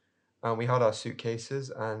Shinkansen, and we had our suitcases,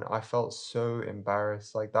 and I felt so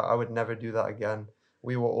embarrassed. Like that, I would never do that again.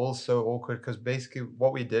 We were all so awkward because basically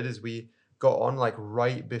what we did is we got on like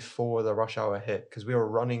right before the rush hour hit because we were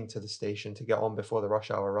running to the station to get on before the rush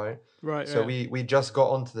hour, right? Right. So yeah. we just got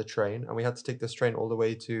onto the train, and we had to take this train all the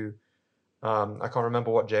way to I can't remember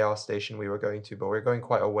what JR station we were going to, but we were going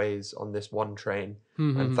quite a ways on this one train.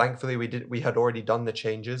 And thankfully we had already done the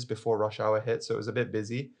changes before rush hour hit, so it was a bit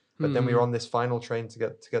busy. But then we were on this final train to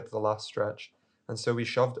get to the last stretch. And so we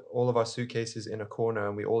shoved all of our suitcases in a corner,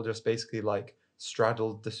 and we all just basically like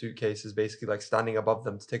straddled the suitcases, basically like standing above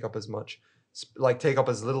them to take up as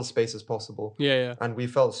little space as possible. Yeah. And we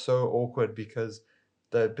felt so awkward because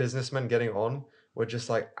the businessmen getting on were just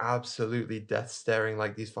like absolutely death staring,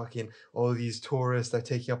 like these these tourists, they're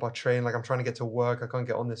taking up our train. Like I'm trying to get to work, I can't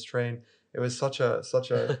get on this train. It was such a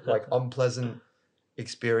like unpleasant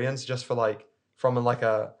experience just for like from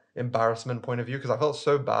a embarrassment point of view, because I felt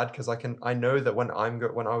so bad because I know that when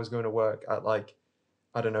I was going to work at like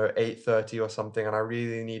I don't know 8:30 or something, and I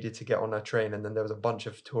really needed to get on a train, and then there was a bunch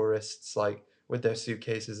of tourists like with their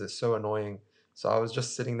suitcases. It's so annoying. So I was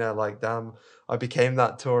just sitting there like, damn, I became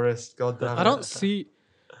that tourist. God damn it. I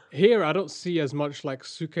don't see as much like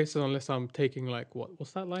suitcases unless I'm taking like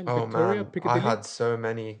what's that line? Oh Victoria, man, Piccadilly? I had so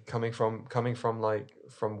many coming from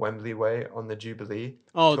Wembley way on the Jubilee.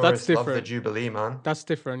 Oh, that's Tourists love the different. Jubilee, man. That's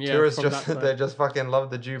different. Yeah. Tourists from just that they just fucking love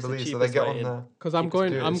the Jubilee, so they cheapest get way on in. there. Because I'm Dude,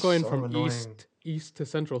 going it's from so annoying. east to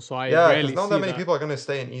central, so I Yeah, rarely because not see that many people are going to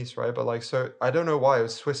stay in East, right? But like, so I don't know why it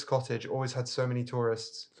was Swiss Cottage always had so many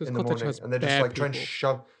tourists Swiss in the Cottage morning, has and they're just bare like trying to people.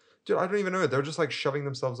 shove. Dude, I don't even know. They were just like shoving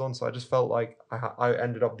themselves on. So I just felt like I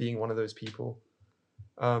ended up being one of those people.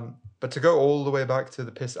 But to go all the way back to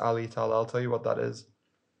the Piss Alley, Tal, I'll tell you what that is.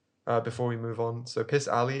 Before we move on, so Piss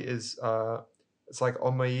Alley is it's like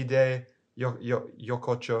Omaide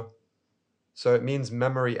Yokocho. So it means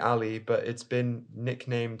memory alley, but it's been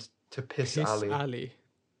nicknamed to Piss Alley.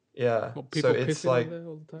 Yeah. What, people So it's pissing like on there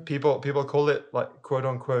all the time? people call it like quote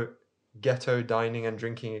unquote ghetto dining and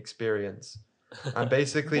drinking experience. And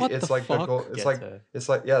basically What it's the like fuck? it's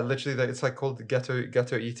like yeah, literally it's like called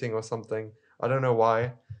ghetto eating or something. I don't know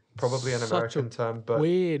why. Probably an Such American a term, but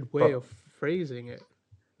weird way but- of phrasing it,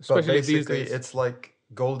 but especially these basically days. it's like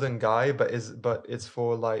golden guy, but it's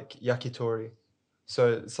for like yakitori.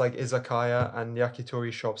 So it's like izakaya and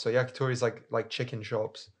yakitori shops. So yakitori is like chicken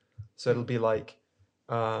shops. So it'll be like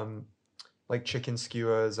chicken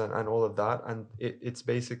skewers and all of that. And it's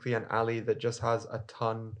basically an alley that just has a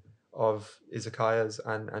ton of izakayas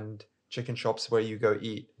and chicken shops where you go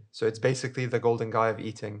eat. So it's basically the golden guy of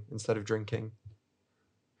eating instead of drinking.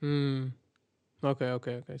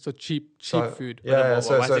 Okay. So cheap So, food. Yeah, Why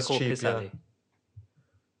so is it it's called cheap. Piss Yeah. Alley?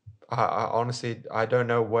 I honestly I don't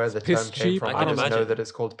know where the term piss came cheap? from. I I can just know imagine. that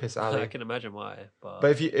it's called Piss Alley. I can imagine why, but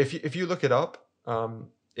But if you look it up,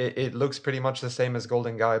 it looks pretty much the same as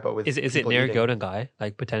Golden Guy, but with is it people near eating. Golden Guy?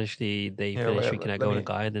 Like potentially they Here, finish wait, drinking let at me- Golden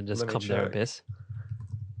Guy and then just let me come there and check. piss.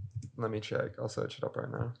 Let me check. I'll search it up right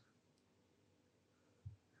now.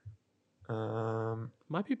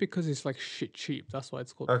 Might be because it's like shit cheap. That's why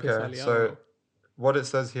it's called piss Okay, alley. I don't so know. what it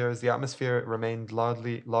says here is the atmosphere remained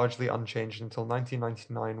largely unchanged until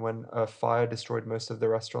 1999 when a fire destroyed most of the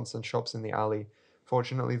restaurants and shops in the alley.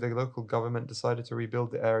 Fortunately, the local government decided to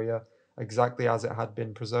rebuild the area exactly as it had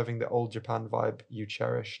been, preserving the old Japan vibe you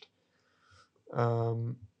cherished.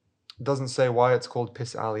 Doesn't say why it's called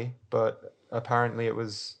Piss Alley, but apparently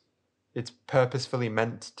it's purposefully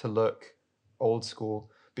meant to look old school.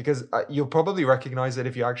 Because you'll probably recognize it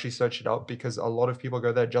if you actually search it up, because a lot of people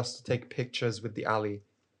go there just to take pictures with the alley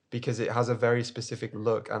because it has a very specific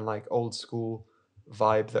look and like old school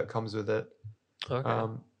vibe that comes with it.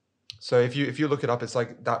 Okay. So if you look it up, it's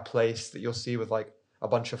like that place that you'll see with like a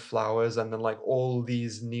bunch of flowers and then like all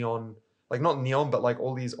these neon, like not neon, but like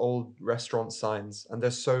all these old restaurant signs. And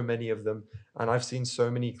there's so many of them. And I've seen so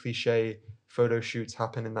many cliche photo shoots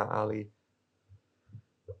happen in that alley.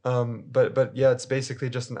 But yeah, it's basically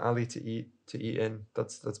just an alley to eat in.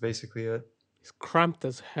 That's basically it. It's cramped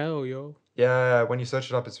as hell, yo. Yeah, when you search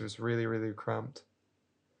it up, it's just really, really cramped.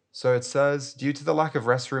 So it says, due to the lack of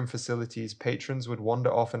restroom facilities, patrons would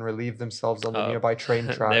wander off and relieve themselves on the nearby train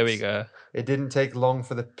tracks. There we go. It didn't take long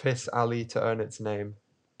for the Piss Alley to earn its name.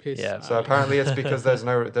 Piss Yeah. So alley. apparently it's because there's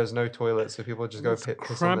no toilet, so people just go It's piss on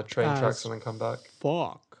the cramped train tracks as and then come back.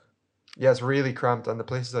 Fuck. Yeah, it's really cramped and the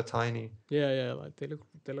places are tiny. Yeah. Like they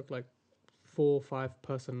look like 4 or 5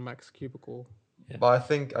 person max cubicle. But I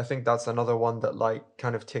think that's another one that like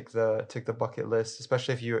kind of tick the bucket list,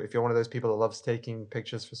 especially if you're one of those people that loves taking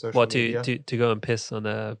pictures for social What media. to go and piss on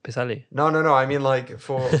a piss alley? No. I mean like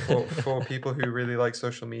for people who really like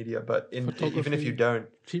social media, but even if you Photography, don't,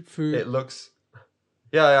 cheap food. it looks.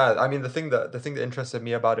 Yeah. I mean the thing that interested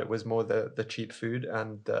me about it was more the cheap food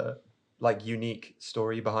and the like unique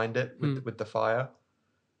story behind it with the fire.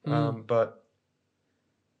 But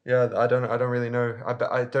yeah, I don't really know.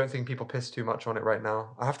 I don't think people piss too much on it right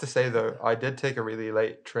now. I have to say though, I did take a really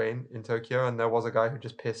late train in Tokyo, and there was a guy who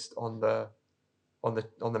just pissed on the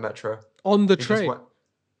metro. On the He just train. went,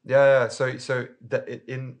 yeah.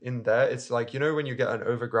 In there, it's like, you know, when you get an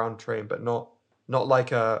overground train, but not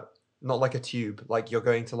like a tube. Like you're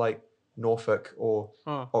going to like Norfolk or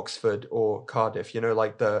Oxford or Cardiff. You know,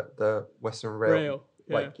 like the Western Rail.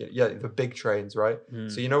 Like the big trains, right?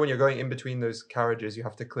 So you know when you're going in between those carriages, you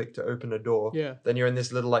have to click to open a door. Yeah. Then you're in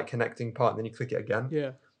this little like connecting part, and then you click it again.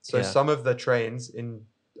 Yeah. So some of the trains in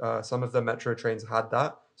some of the metro trains had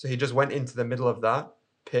that. So he just went into the middle of that,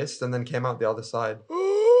 pissed, and then came out the other side.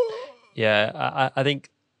 Yeah, I think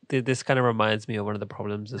this kind of reminds me of one of the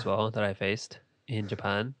problems as well that I faced in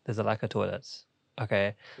Japan. There's a lack of toilets.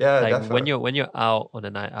 Okay. Yeah, like definitely. when you're out on a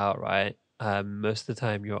night out, right? Most of the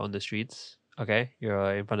time you're on the streets. Okay,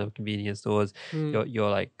 you're in front of convenience stores. You're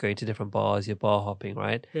like going to different bars. You're bar hopping,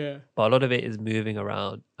 right? Yeah. But a lot of it is moving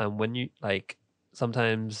around, and when you like,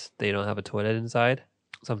 sometimes they don't have a toilet inside.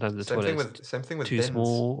 Sometimes the toilet is same thing with too bins.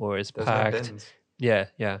 small or it's There's no packed. bins.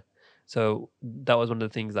 Yeah. So that was one of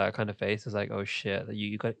the things that I kind of faced. Is like, oh shit,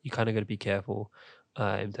 you kind of got to be careful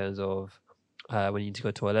in terms of when you need to go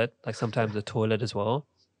to the toilet. Like sometimes the toilet as well,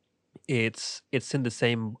 it's in the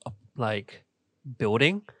same like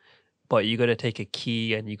building, but you got to take a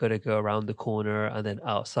key and you got to go around the corner and then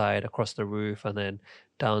outside across the roof and then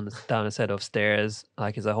down a set of stairs.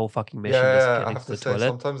 Like it's a whole fucking mission just Yeah, I getting have to to the say toilet.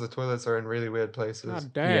 sometimes the toilets are in really weird places.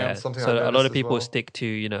 God damn. Yeah, Something so I've a lot noticed of as people well. stick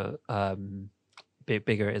to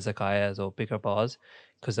bigger izakayas or bigger bars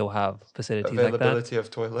because they'll have facilities like that. Availability of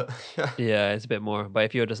toilet. Yeah, it's a bit more. But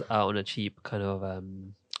if you're just out on a cheap kind of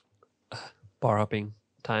bar hopping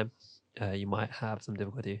time, you might have some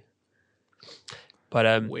difficulty.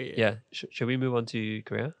 But Weird. yeah, should we move on to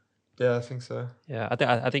Korea? Yeah, I think so. Yeah,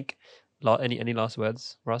 I think any last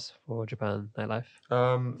words, Ross, for Japan nightlife?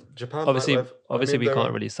 Japan Obviously, nightlife. I mean, we there can't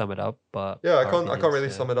were- really sum it up, but Yeah, I our can't opinions, really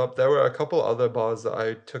yeah. sum it up. There were a couple other bars that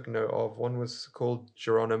I took note of. One was called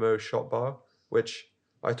Geronimo Shot Bar, which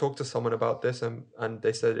I talked to someone about this and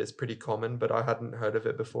they said it's pretty common, but I hadn't heard of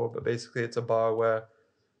it before. But basically it's a bar where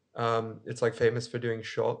it's like famous for doing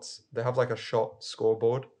shots. They have like a shot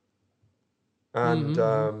scoreboard. And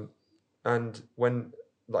and when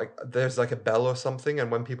like there's like a bell or something, and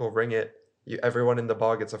when people ring it, everyone in the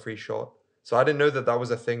bar gets a free shot. So I didn't know that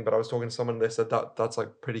was a thing, but I was talking to someone, they said that's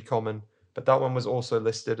like pretty common. But that one was also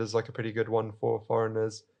listed as like a pretty good one for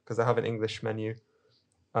foreigners because they have an English menu.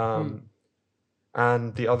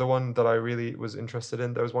 And the other one that I really was interested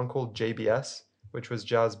in, there was one called JBS, which was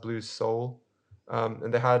Jazz Blues Soul.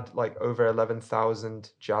 And they had like over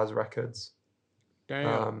 11,000 jazz records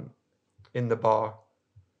in the bar.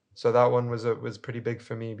 So that one was pretty big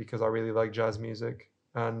for me because I really like jazz music.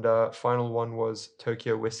 And final one was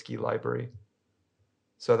Tokyo Whiskey Library.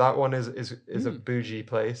 So that one is a bougie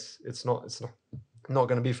place. It's not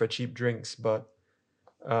going to be for cheap drinks, but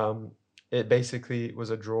it basically was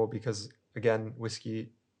a draw because again, whiskey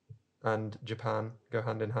and Japan go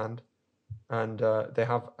hand in hand, and they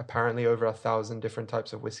have apparently over 1,000 different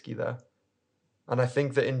types of whiskey there. And I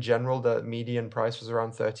think that in general, the median price was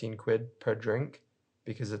around 13 quid per drink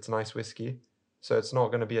because it's nice whiskey. So it's not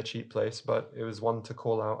going to be a cheap place, but it was one to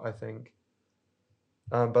call out, I think.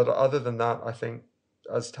 But other than that, I think,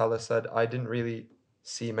 as Tala said, I didn't really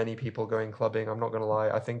see many people going clubbing. I'm not going to lie.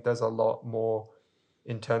 I think there's a lot more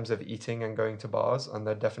in terms of eating and going to bars, and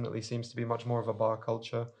there definitely seems to be much more of a bar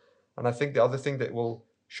culture. And I think the other thing that will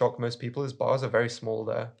shock most people is bars are very small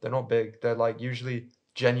there. They're not big. They're like usually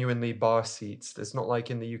genuinely bar seats. It's not like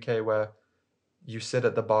in the UK where you sit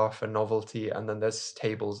at the bar for novelty and then there's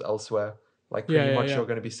tables elsewhere. Like pretty much you're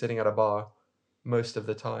going to be sitting at a bar most of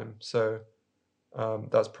the time. So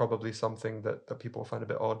that's probably something that people find a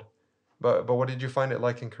bit odd. But what did you find it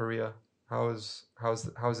like in Korea? How's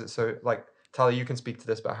it so like, Tali, you can speak to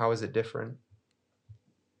this, but how is it different?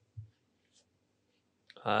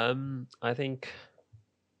 I think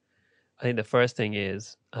the first thing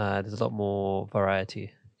is there's a lot more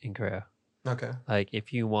variety in Korea. Okay. Like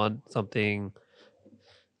if you want something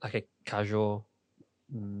like a casual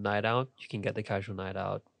night out, you can get the casual night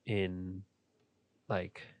out in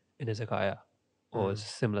izakaya or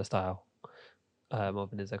similar style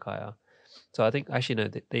of an izakaya. So I think actually no,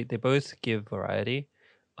 they both give variety.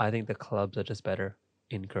 I think the clubs are just better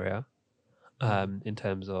in Korea, in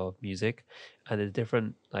terms of music, and there's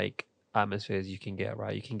different like atmospheres you can get.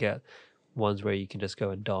 Right, you can get ones where you can just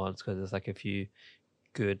go and dance because there's like a few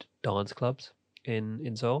good dance clubs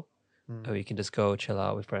in Seoul, or you can just go chill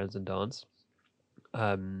out with friends and dance.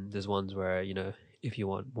 There's ones where if you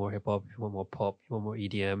want more hip hop, if you want more pop, you want more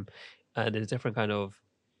EDM, and there's different kind of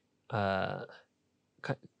uh,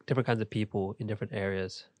 different kinds of people in different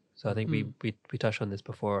areas. So I think we touched on this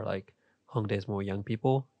before. Like Hongdae is more young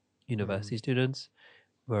people, university students,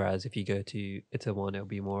 whereas if you go to Itaewon, it'll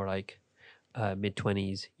be more like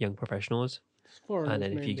mid-20s young professionals. And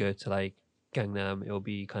then if you go to like Gangnam, it'll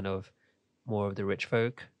be kind of more of the rich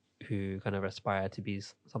folk who kind of aspire to be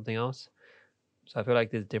something else. So I feel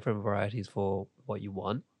like there's different varieties for what you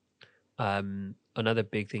want. Another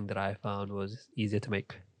big thing that I found was it's easier to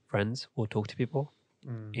make friends or talk to people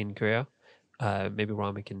in Korea. Maybe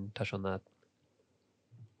Rami can touch on that.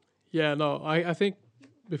 Yeah, no, I think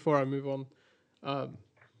before I move on,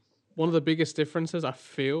 one of the biggest differences I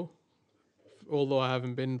feel, although I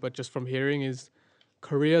haven't been, but just from hearing, is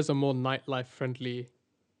Korea is a more nightlife friendly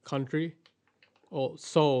country, or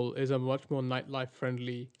Seoul is a much more nightlife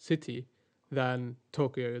friendly city than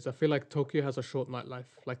Tokyo is. I feel like Tokyo has a short nightlife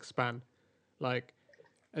like span. Like,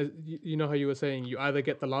 you know how you were saying you either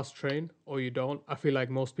get the last train or you don't. I feel like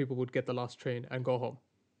most people would get the last train and go home.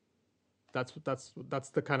 That's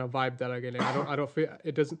the kind of vibe that I get. I don't feel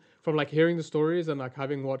it doesn't, from like hearing the stories and like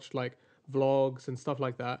having watched like vlogs and stuff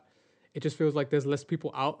like that. It just feels like there's less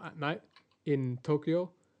people out at night in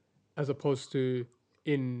Tokyo as opposed to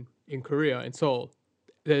in Korea, in Seoul.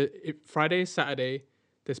 Friday, Saturday,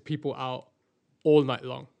 there's people out all night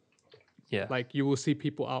long. Yeah. Like you will see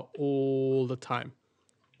people out all the time.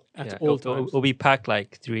 At all times. It'll be packed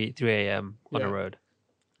like 3 a.m. on the road.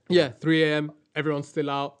 Yeah, 3 a.m. Everyone's still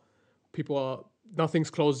out. Nothing's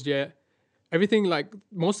closed yet. Everything, like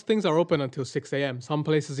most things are open until 6 a.m. Some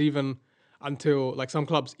places even until, like some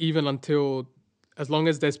clubs, even until, as long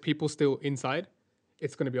as there's people still inside,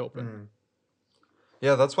 it's going to be open.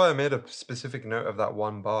 Yeah, that's why I made a specific note of that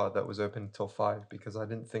one bar that was open till 5, because I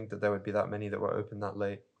didn't think that there would be that many that were open that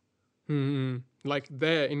late. Like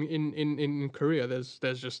there in Korea,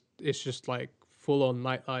 it's just like full on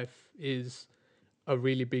nightlife is a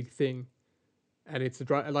really big thing, and it's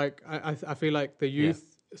like I feel like the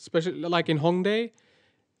youth, especially like in Hongdae,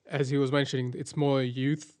 as he was mentioning, it's more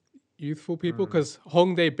youthful people, because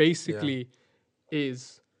Hongdae basically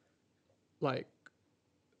is like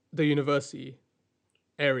the university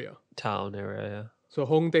area, town area. Yeah. So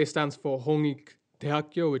Hongdae stands for Hongik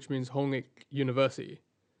Daehakyo, which means Hongik University.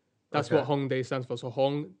 That's what Hongdae stands for. So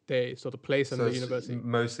Hongdae, so the place and the university.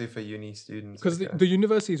 Mostly for uni students. Because the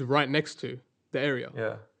university is right next to the area.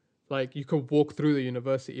 Yeah. Like you could walk through the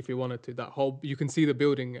university if you wanted to. You can see the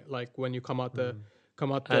building like when you come out the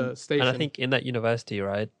station. And I think in that university,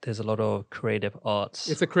 right, there's a lot of creative arts.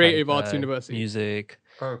 It's a creative arts university. Music.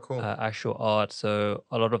 Oh, cool. Actual art. So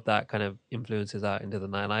a lot of that kind of influences out into the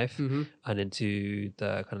nightlife and into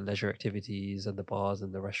the kind of leisure activities and the bars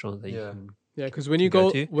and the restaurants that you can. Yeah, because when you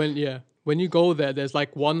go there, there's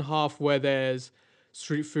like one half where there's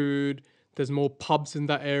street food. There's more pubs in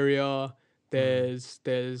that area.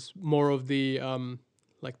 There's more of the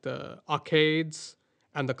like the arcades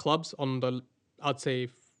and the clubs I'd say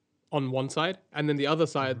on one side, and then the other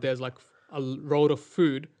side there's like a road of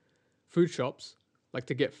food shops, like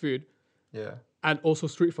to get food. Yeah. And also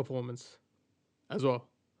street performance as well.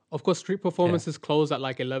 Of course, street performances close at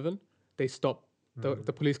like 11. They stop.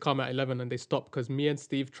 The police come at 11 and they stop, because me and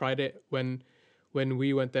Steve tried it when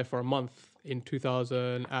we went there for a month in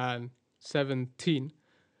 2017.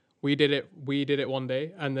 We did it one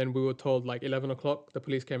day, and then we were told like 11 o'clock. The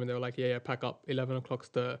police came and they were like, yeah, pack up. 11 o'clock's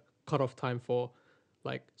the cutoff time for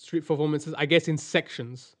like street performances, I guess in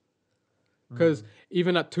sections. Because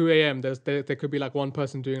even at 2 a.m. there could be like one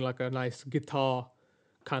person doing like a nice guitar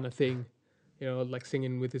kind of thing, like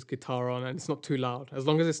singing with his guitar on, and it's not too loud. As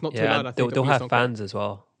long as it's not too loud, I think they'll have fans as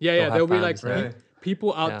well. Yeah, there'll be like really?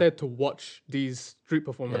 people out there to watch these street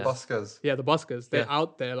performances. The buskers. Yeah, the buskers. They're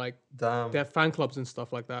out there, like, damn. They have fan clubs and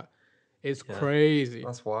stuff like that. It's crazy.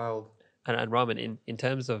 That's wild. And Ramen, in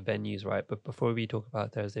terms of venues, right? But before we talk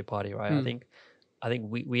about Thursday Party, right? I think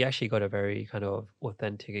we actually got a very kind of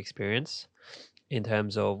authentic experience in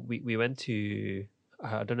terms of we went to,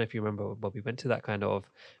 I don't know if you remember, but we went to that kind of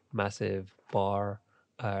massive bar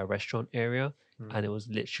restaurant area, and it was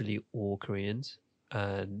literally all Koreans,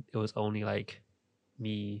 and it was only like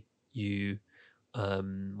me, you,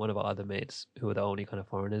 one of our other mates who were the only kind of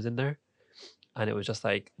foreigners in there, and it was just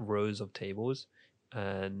like rows of tables,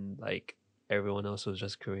 and like everyone else was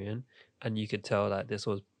just Korean, and you could tell that this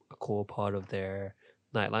was a core part of their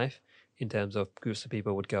nightlife in terms of groups of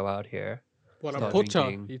people would go out here. What, a start pocha?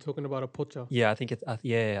 drinking. You're talking about a pocha? Yeah, I think it's I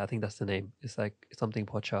think that's the name. It's like something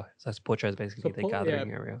pocha. So pocha is basically the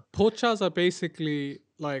gathering area. Pochas are basically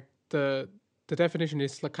like the definition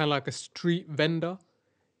is like kind of like a street vendor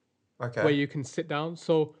Okay. where you can sit down.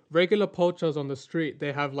 So regular pochas on the street,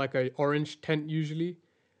 they have like a orange tent usually,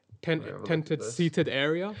 tented seated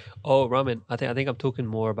area. Oh, ramen. I think I'm talking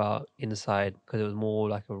more about inside because it was more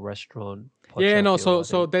like a restaurant. Yeah, no. feel,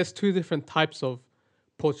 So there's two different types of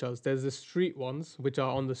pochas. There's the street ones which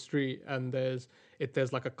are on the street, and there's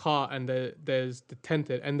like a car, and there's the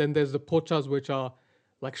tented, and then there's the pochas which are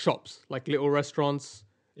like shops, like little restaurants.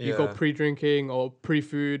 You go pre-drinking or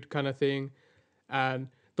pre-food kind of thing, and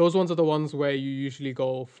those ones are the ones where you usually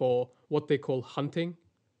go for what they call hunting.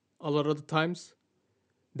 A lot of the times,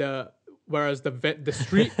 whereas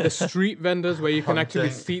the street vendors where you can actually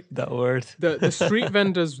see that word. The street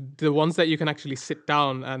vendors, the ones that you can actually sit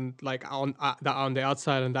down and like that are on the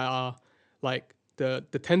outside and that are like the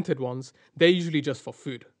tented ones, they're usually just for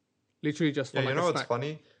food, literally just for Yeah, like you know a what's snack.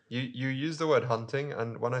 funny? You use the word hunting,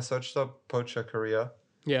 and when I searched up Pocha Korea,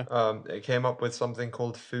 it came up with something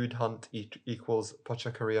called food hunt equals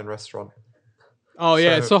Pocha Korean restaurant. Oh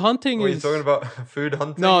yeah, so hunting Were you is talking about food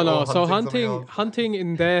hunting? no. or So something else? hunting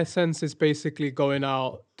in their sense is basically going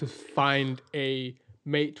out to find a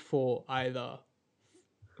mate for either.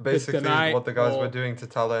 Basically, night what the guys or- were doing to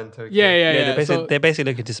Tala and Tokyo. Yeah. They're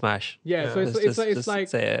basically looking to smash. Yeah, so it's like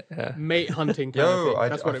say it. Yeah. mate hunting kind of Yo, thing. I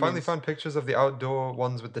That's what it finally means. found pictures of the outdoor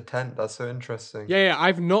ones with the tent. That's so interesting. Yeah,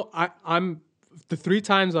 I'm the 3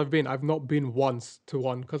 times I've not been once to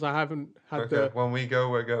one because I haven't had Okay, when we go,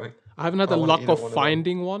 we're going. I haven't had the I wanna luck eat at of one of them.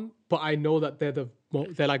 finding one, but I know that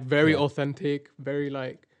they're like very authentic, very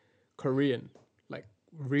like Korean, like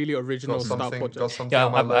really original Got style something, pocha. got something Yeah,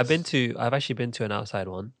 on my list. I've actually been to an outside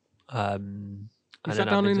one. And sat then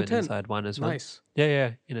down I've in been a to an tent? inside one as well. Nice.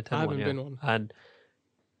 Yeah, in a I tent one. haven't Yeah. been one.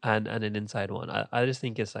 And an inside one. I just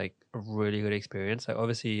think it's like a really good experience. Like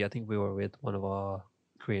obviously, I think we were with one of our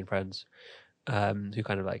Korean friends, who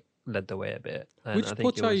kind of like led the way a bit. And Which I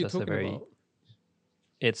think pocha are you talking about?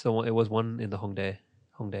 It's the one. It was one in the Hongdae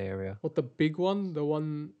area. What, the big one? The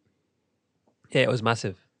one Yeah, it was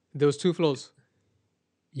massive. there was 2 floors.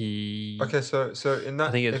 Okay, so in that,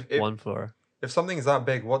 I think it's if, one floor. if something's that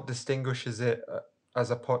big, what distinguishes it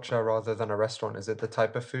as a pocha rather than a restaurant? Is it the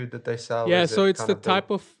type of food that they sell? Yeah, Is so it it's kind the of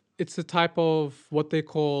type of what they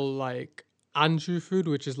call like anju food,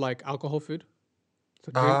 which is like alcohol food.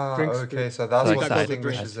 So drinks okay, food. so that's Like what side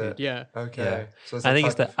distinguishes food. it. Yeah. Okay, Yeah. so it's I the think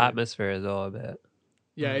it's type the of food. atmosphere as well a bit.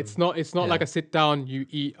 Yeah, it's not like Yeah. a sit down, you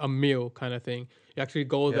eat a meal kind of thing. You actually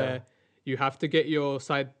go there, you have to get your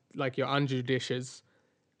side, like your anju dishes,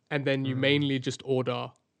 and then you mainly just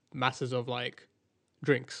order masses of like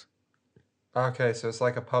drinks. Okay, so it's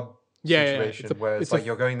like a pub Yeah, situation where it's it's like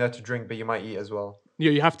you're going there to drink, but you might eat as well.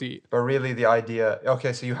 Yeah, you have to eat. But really, the idea.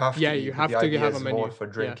 Okay, so you have to. Yeah, eat, you but have the to idea have a is menu more for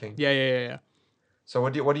drinking. Yeah. So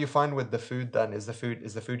what do you find with the food then? Is the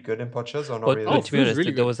food good in pochas or not But, really? but to be food's honest,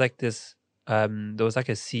 really there good. was like this. There was like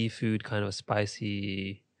a seafood kind of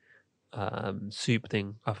spicy soup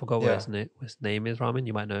thing. I forgot what his name is. Ramen.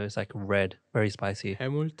 You might know. It's like red, very spicy.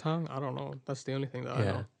 Hemultang? I don't know. That's the only thing that I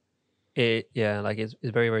know. Like it's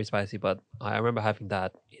very very spicy. But I remember having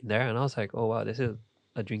that in there, and I was like, oh wow, this is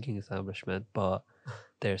a drinking establishment, but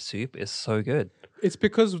their soup is so good. It's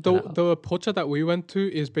because the pocha that we went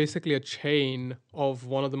to is basically a chain of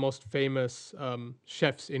one of the most famous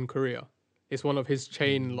chefs in Korea. It's one of his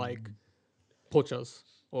chain like pochas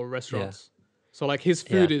or restaurants. So like his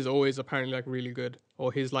food is always apparently like really good,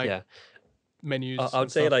 or his like menus. I and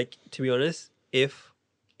would say stuff. like, to be honest, if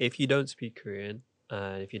you don't speak Korean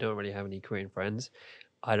and if you don't really have any Korean friends,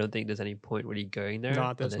 I don't think there's any point really going there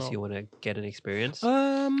Nah, there's unless not. you want to get an experience.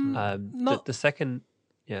 not The second,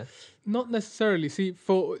 not necessarily. See,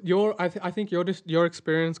 for your, I think your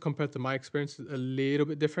experience compared to my experience is a little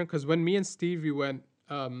bit different. Because when me and Stevie went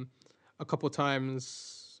a couple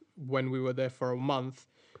times when we were there for a month,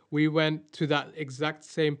 we went to that exact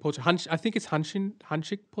same pocha. I think it's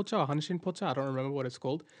Hanshik pocha or Hanshin pocha. I don't remember what it's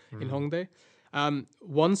called in Hongdae.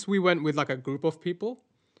 Once we went with like a group of people,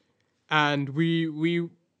 and we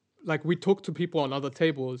talked to people on other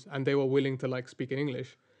tables, and they were willing to like speak in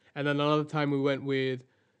English. And then another time we went with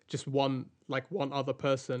just one other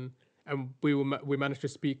person, and we managed to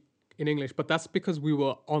speak in English. But that's because we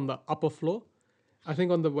were on the upper floor. I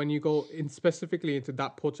think when you go in specifically into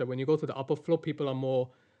that pocha, when you go to the upper floor, people are more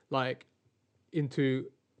like into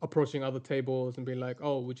approaching other tables and being like,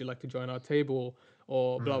 oh, would you like to join our table,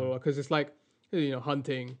 or blah blah blah, because it's like,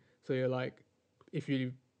 hunting, so So you're like, if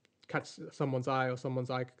you catch someone's eye or someone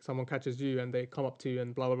catches you and they come up to you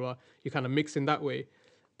and blah, blah, blah, you kind of mix in that way.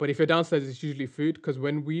 But if you're downstairs, it's usually food. Because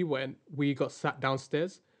when we went, we got sat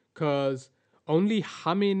downstairs because only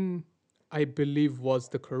Hamin, I believe, was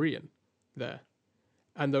the Korean there.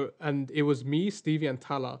 And it was me, Stevie, and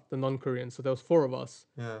Tala, the non-Korean. So there was 4 of us.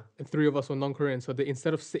 Yeah. And 3 of us were non-Korean. So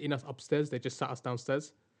instead of sitting us upstairs, they just sat us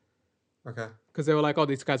downstairs. Okay. Because they were like, oh,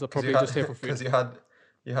 these guys are probably just here for food. Because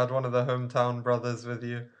you had one of the hometown brothers with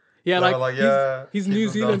you. Yeah, They like, were like, yeah, he's keep New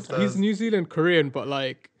them Zealand. downstairs. He's New Zealand Korean, but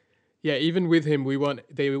like, yeah, even with him, we weren't.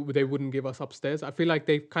 They wouldn't give us upstairs. I feel like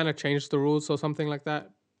they've kind of changed the rules or something like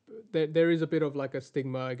that. There is a bit of like a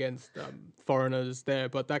stigma against foreigners there,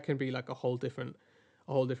 but that can be like a whole different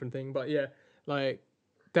thing. But yeah, like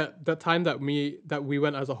that time that we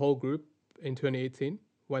went as a whole group in 2018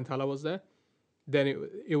 when Tala was there, then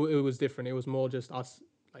it was different. It was more just us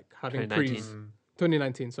like having 2019.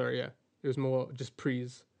 2019, sorry, yeah. It was more just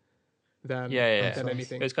pre's than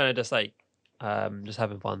anything. It was kind of just like just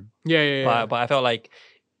having fun. Yeah. But I felt like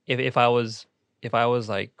if I was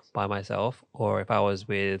like by myself or if I was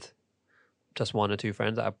with just 1 or 2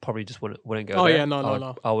 friends, I probably just wouldn't go Oh there. yeah,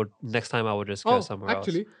 no. I would next time I would just go somewhere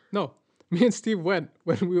actually, else. no. Me and Steve went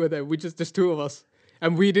when we were there. We just 2 of us,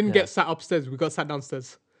 and we didn't get sat upstairs. We got sat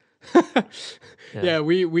downstairs.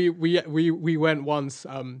 We went once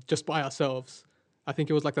just by ourselves. I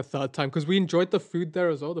think it was like the 3rd time because we enjoyed the food there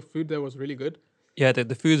as well. The food there was really good. Yeah,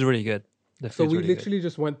 the food's really good. So we literally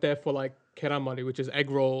just went there for like keramari, which is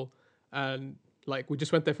egg roll, and like we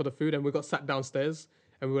just went there for the food, and we got sat downstairs,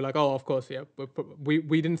 and we were like, oh, of course, yeah. But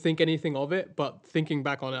we didn't think anything of it, but thinking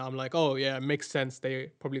back on it, I'm like, oh yeah, it makes sense. They're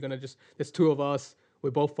probably gonna there's 2 of us.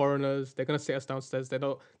 We're both foreigners. They're gonna sit us downstairs. They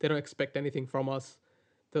don't expect anything from us.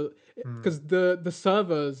 Because the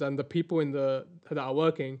servers and the people that are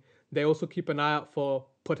working, they also keep an eye out for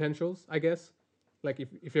potentials, I guess. Like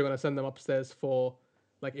if you're gonna send them upstairs for,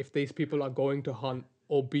 like if these people are going to hunt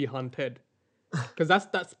or be hunted, because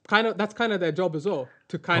that's kind of their job as well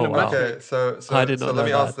to kind of. Wow. Okay, so I did not let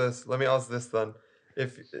me know ask this. Let me ask this then.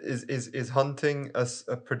 If is hunting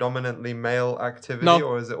a predominantly male activity, No.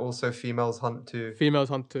 or is it also females hunt too? Females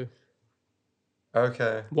hunt too.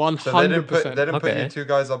 Okay. 100%. So they didn't put Okay. you 2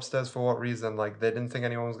 guys upstairs for what reason? Like they didn't think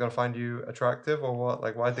anyone was gonna find you attractive, or what?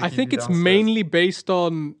 Like why did they I keep think you it's downstairs? mainly based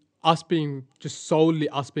on us being solely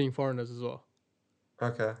foreigners as well.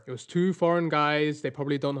 Okay. It was 2 foreign guys. They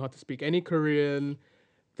probably don't know how to speak any Korean.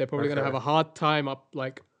 They're probably gonna Okay. have a hard time up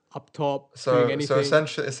top So doing anything.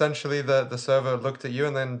 so essentially the server looked at you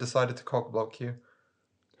and then decided to cock block you.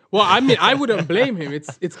 Well, I mean, I wouldn't blame him.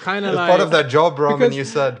 It's kind of It's like part of their job, Ramen. because- You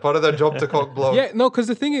said part of their job to cock block. Yeah, no, because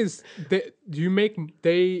the thing is,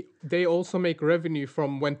 they also make revenue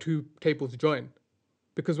from when 2 tables join,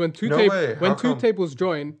 because when No way. How come? tables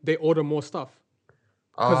join, they order more stuff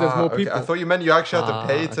because there's more okay. people. I thought you meant you actually had to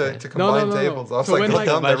pay okay. to combine tables. I was like, God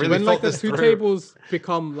damn, they really when thought the this 2 through. tables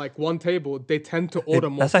become like 1 table, they tend to order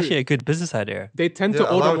more. That's food. actually a good business idea. They tend Yeah,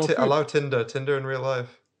 to order more food. allow Tinder in real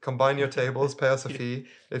life. Combine your tables, pay us a fee.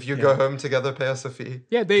 If you go home together, pay us a fee.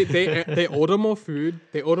 Yeah, they order more food,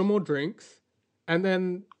 they order more drinks, and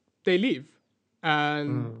then they leave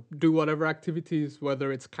and do whatever activities,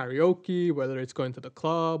 whether it's karaoke, whether it's going to the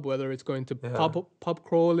club, whether it's going to pub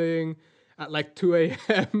crawling at like 2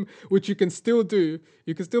 a.m., which you can still do.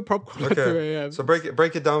 You can still pub crawl at 2 a.m. So break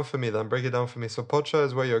it down for me then. Break it down for me. So Pocha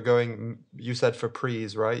is where you're going. You said for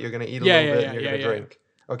prees, right? You're gonna eat a little bit and you're gonna drink.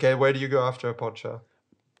 Okay, where do you go after a Pocha?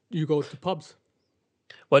 You go to pubs.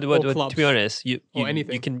 What clubs. to be honest, you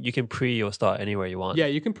anything. you can pre or start anywhere you want. Yeah,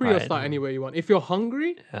 you can pre or Right. start anywhere you want. If you're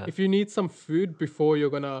hungry, Yeah. if you need some food before you're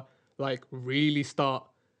gonna like really start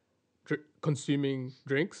consuming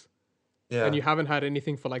drinks, Yeah. and you haven't had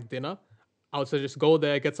anything for like dinner, I would say just go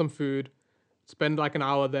there, get some food, spend like an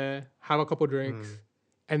hour there, have a couple drinks,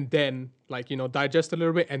 and then like digest a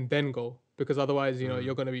little bit and then go, because otherwise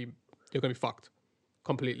you're gonna be fucked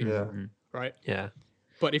completely. Yeah. Right. Yeah.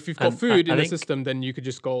 But if you've got And food I in the think- system, then you could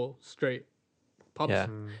just go straight pubs. Yeah.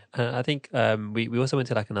 I think we also went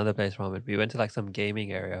to like another place, Ramen. We went to like some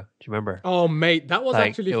gaming area. Do you remember? Oh mate, that was Like,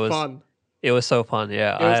 actually it was- fun. It was so fun.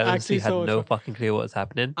 Yeah, It was I honestly actually had so much no fun. fucking clue what was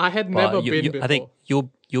happening. I had But never been before. I think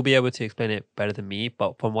you'll be able to explain it better than me.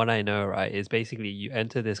 But from what I know, right, is basically you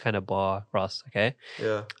enter this kind of bar, Ross. Okay,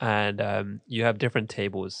 Yeah. and you have different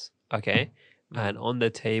tables. Okay, and on the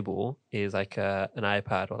table is like an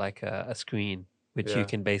iPad or like a screen, which Yeah. you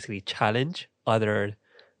can basically challenge other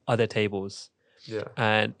tables, Yeah.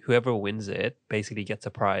 and whoever wins it basically gets a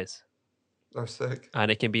prize. Oh, sick. And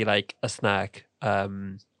it can be like a snack,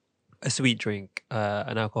 a sweet drink,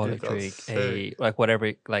 an alcoholic Dude, drink, that's a sick.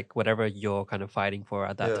 whatever you're kind of fighting for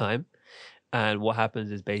at that Yeah. time. And what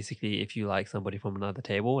happens is basically if you like somebody from another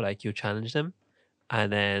table, like you challenge them,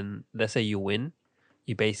 and then let's say you win,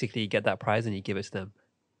 you basically get that prize and you give it to them.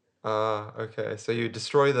 Ah, okay. So you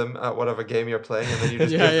destroy them at whatever game you're playing, and then you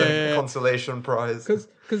just Yeah, give them yeah, a yeah. consolation prize. Because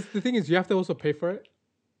the thing is, you have to also pay for it.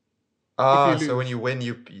 Ah, you so when lose. you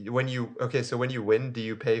win, so when you win, do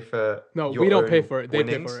you pay for No, your we don't pay own for it. They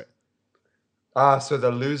pay winnings? for it. Ah, so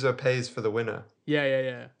the loser pays for the winner.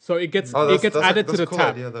 Yeah. So it gets Oh, it gets added to that's the a cool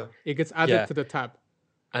tab. idea, though. It gets added Yeah. to the tab.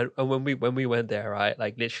 And when we went there, right,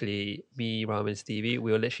 like literally me, Ram, and Stevie,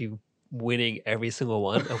 we were literally winning every single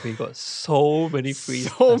one, and we got so many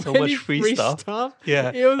so much free stuff.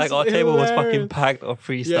 Yeah, It was like our table was fucking hilarious. packed of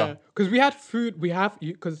free Yeah, stuff. because we had food.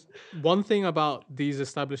 Because one thing about these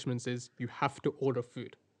establishments is you have to order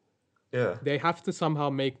food. Yeah. They have to somehow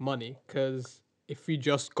make money. Because if we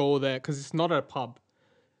just go there, because it's not a pub,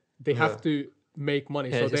 they have Yeah. to make money.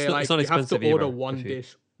 Yeah, So it's they're not- like it's not you have to expensive order either, the one food.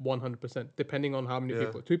 dish 100%, depending on how many Yeah.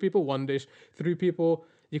 people. 2 people, one dish. 3 people,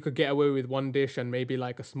 you could get away with one dish and maybe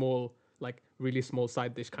like a small, like really small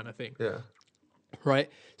side dish kind of thing. Yeah. Right?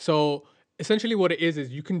 So essentially what it is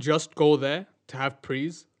you can just go there to have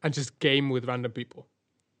prees and just game with random people.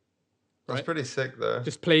 That's Right. pretty sick, though.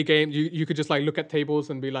 Just play games. You could just like look at tables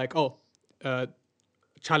and be like, oh,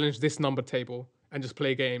 challenge this number table and just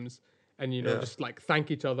play games and, Yeah. just like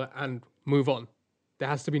thank each other and move on. There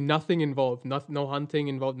has to be nothing involved, no hunting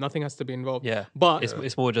involved, nothing has to be involved. Yeah, But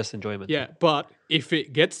it's more just enjoyment. yeah, but if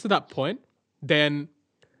it gets to that point, then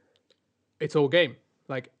it's all game.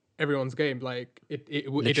 Like everyone's game. Like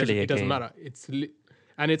Literally a it doesn't game. matter.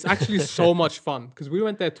 And it's actually so much fun because we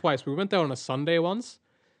went there twice. We went there on a Sunday once.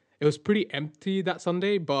 It was pretty empty that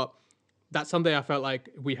Sunday, but that Sunday I felt like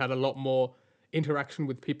we had a lot more interaction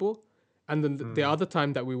with people. And then the other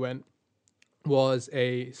time that we went was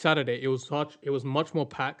a Saturday. It was much more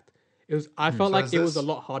packed. I felt So like is it was a this-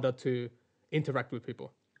 lot harder to interact with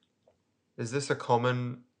people. Is this a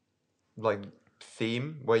common like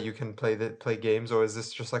theme where you can play games, or is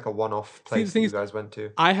this just like a one-off place that thing you is- guys went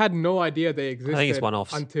to? I had no idea they existed.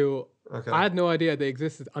 one-offs. until Okay. I had no idea they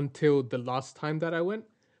existed until the last time that I went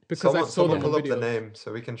because I saw Someone them on pull up the videos. name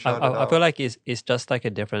so we can shout it I out. feel like it's just like a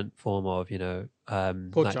different form of Pocha.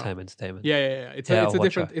 nighttime entertainment. Yeah. It's Yeah, a I'll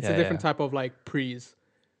different watch it. it's Yeah, a different yeah. type of like prees.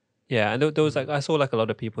 Yeah, and there was like I saw like a lot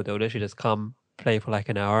of people they would literally just come play for like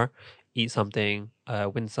an hour, eat something,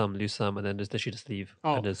 win some, lose some, and then just literally just leave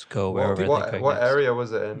Oh. and just go wherever they What go next. area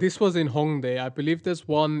was it in? This was in Hongdae. I believe there's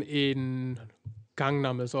one in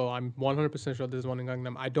Gangnam as well. I'm 100% sure there's one in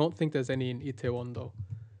Gangnam. I don't think there's any in Itaewon though.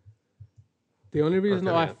 The only reason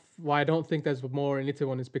Okay. why I don't think there's more in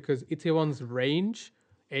Itaewon is because Itaewon's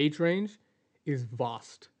age range, is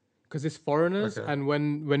vast. Because it's foreigners, Okay. and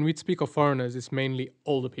when we speak of foreigners, it's mainly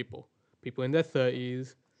older people, people in their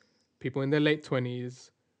 30s, people in their late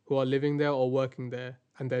 20s, who are living there or working there,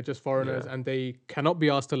 and they're just foreigners, Yeah. and they cannot be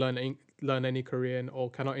asked to learn any Korean or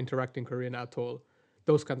cannot interact in Korean at all.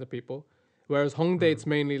 Those kinds of people. Whereas Hongdae, it's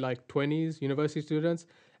mainly like 20s, university students,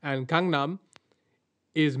 and Gangnam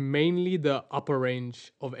is mainly the upper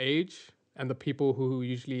range of age and the people who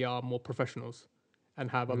usually are more professionals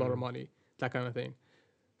and have a lot of money, that kind of thing.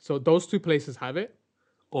 So those two places have it.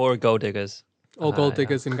 Or gold diggers. Or gold yeah.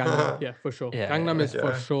 diggers in Gangnam, yeah, for sure. Yeah, Gangnam yeah, is for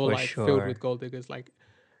yeah. sure For like filled sure. with gold diggers. Like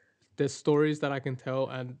there's stories that I can tell,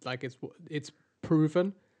 and like it's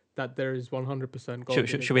proven that there is 100% gold.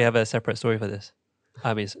 Should we have a separate story for this?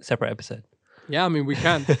 I mean, separate episode. Yeah, I mean we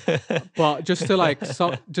can, but just to like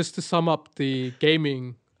just to sum up the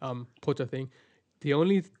gaming Pocha thing, the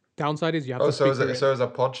only downside is you have Oh, to so speak was it? Korean. So it was a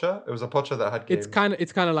pocha. It was a pocha that had games.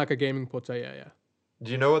 It's kind of like a gaming Pocha, yeah.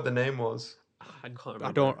 Do you know what the name was? I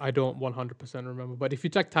don't 100% remember, but if you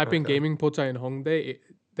type in Okay. gaming Pocha in Hongdae,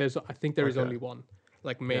 I think there is Okay. only one,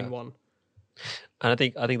 like main Yeah. one. And I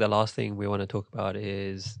think the last thing we want to talk about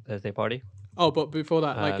is Thursday party. Oh, but before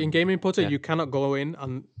that, like in gaming Pocha, yeah. you cannot go in,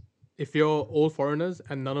 and if you're all foreigners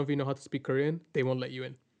and none of you know how to speak Korean, they won't let you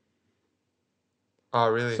in. Oh,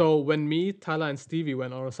 really? So when me, Tyler, and Stevie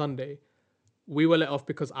went on a Sunday, we were let off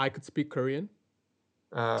because I could speak Korean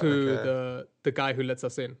to okay. the guy who lets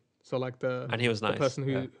us in. So like And he was the nice, person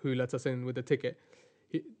yeah. who lets us in with the ticket.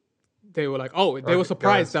 They were like, oh, they were Okay,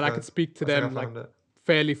 surprised guys, that I could speak to I think I them like found it.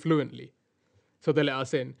 fairly fluently. So they let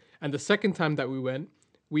us in. And the second time that we went,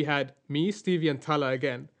 we had me, Stevie, and Tyler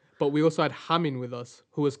again. But we also had Hamin with us,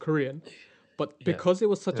 who was Korean. But because it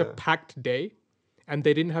was such a Yeah. packed day and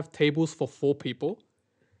they didn't have tables for 4 people,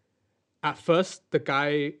 at first the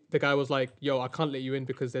guy was like, yo, I can't let you in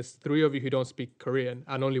because there's 3 of you who don't speak Korean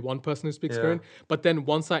and only 1 person who speaks Korean. But then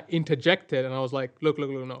once I interjected and I was like, look,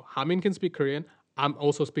 no, Hamin can speak Korean. I'm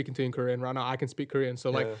also speaking to you in Korean right now. I can speak Korean.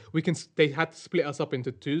 So like they had to split us up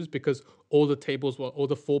into 2s because all the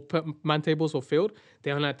 4-man tables were filled.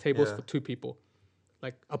 They only had tables for 2 people,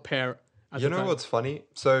 like a pair. You know what's funny?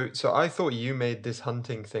 So I thought you made this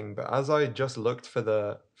hunting thing, but as I just looked for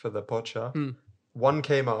the pocha, one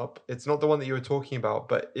came up. It's not the one that you were talking about,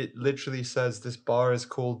 but it literally says this bar is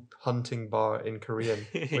called Hunting Bar in Korean,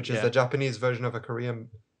 which is the Japanese version of a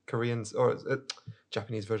Korean's or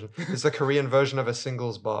Japanese version. It's a Korean version of a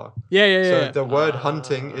singles bar. So the word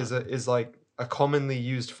hunting is like a commonly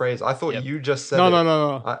used phrase. I thought you just said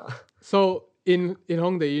No. So in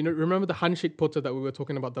Hongdae, you know, remember the Hanshik pocha that we were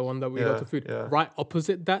talking about, the one that we got to food? Yeah. Right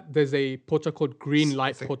opposite that, there's a pocha called Green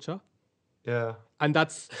Light Pocha. Yeah. And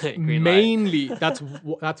that's mainly, that's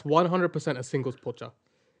 100% a singles pocha.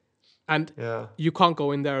 And you can't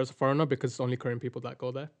go in there as a foreigner because it's only Korean people that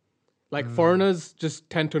go there. Like foreigners just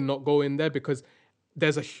tend to not go in there because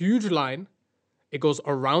there's a huge line. It goes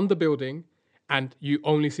around the building and you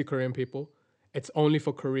only see Korean people. It's only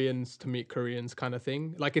for Koreans to meet Koreans kind of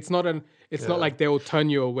thing. Like it's not like they will turn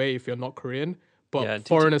you away if you're not Korean, but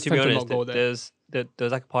foreigners tend to not go there.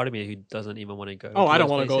 There's like a part of me who doesn't even want to go. Oh, I don't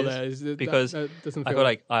want to go there because I feel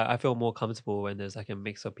like I feel more comfortable when there's like a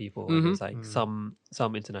mix of people. And there's like some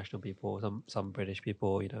international people, some British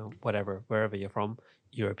people, you know, whatever, wherever you're from,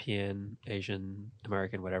 European, Asian,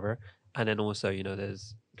 American, whatever. And then also, you know,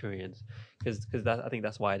 there's Koreans, because I think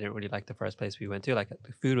that's why I didn't really like the first place we went to. Like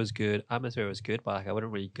the food was good, atmosphere was good, but like I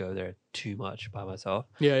wouldn't really go there too much by myself.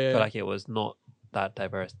 But like it was not that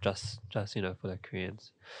diverse, just you know, for the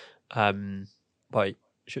Koreans. But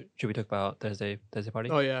should we talk about Thursday party?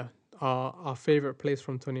 Oh yeah, our favorite place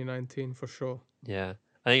from 2019 for sure. Yeah,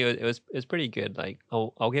 I think it was pretty good. Like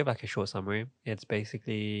I'll give like a short summary. It's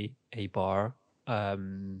basically a bar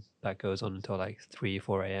that goes on until like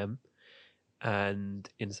 3-4 a.m. and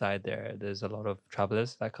inside there's a lot of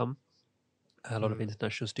travelers that come, a lot of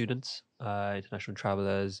international students, international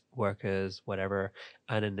travelers, workers, whatever.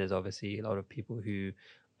 And then there's obviously a lot of people who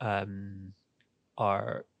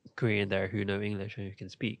are Korean there who know English and who can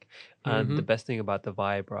speak. And the best thing about the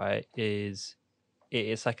vibe, right, is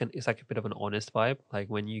it's like a bit of an honest vibe. Like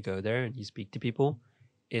when you go there and you speak to people,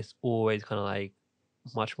 it's always kind of like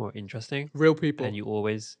much more interesting. Real people. And you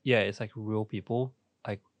always, it's like real people.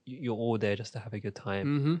 Like you're all there just to have a good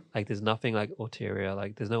time. Like there's nothing like ulterior,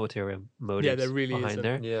 like there's no ulterior motives there really behind isn't.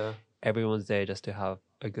 there. Yeah. Everyone's there just to have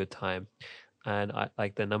a good time. And I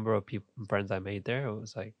like the number of friends I made there, it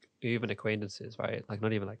was like even acquaintances, right? Like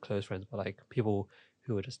not even like close friends, but like people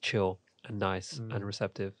who were just chill and nice and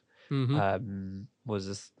receptive.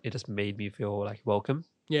 It just made me feel like welcome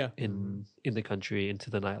in the country,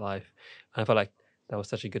 into the nightlife. And I felt like that was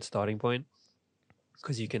such a good starting point,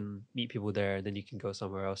 because you can meet people there and then you can go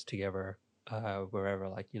somewhere else together, wherever,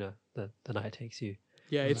 like, you know, the night takes you.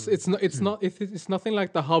 Yeah, it's nothing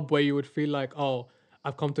like the hub where you would feel like, oh,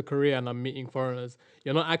 I've come to Korea and I'm meeting foreigners.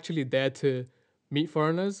 You're not actually there to meet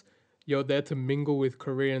foreigners. You're there to mingle with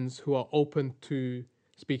Koreans who are open to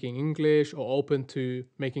speaking English or open to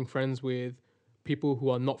making friends with people who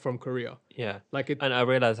are not from Korea. Yeah. And I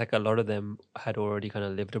realized like a lot of them had already kind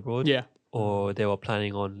of lived abroad. Yeah. Or they were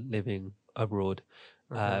planning on living abroad.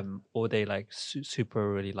 Or they like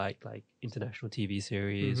super really like international TV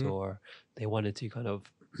series, or they wanted to kind of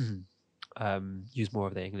use more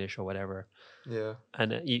of the English or whatever. Yeah.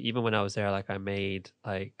 And even when I was there, like I made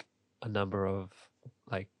like a number of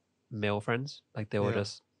like male friends. Like they will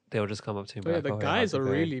just come up to me. Oh, yeah, like, the guys are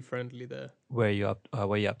really friendly there. Where are you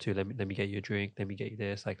up to? Let me get you a drink. Let me get you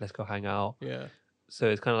this. Like let's go hang out. Yeah. So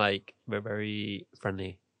it's kind of like we're very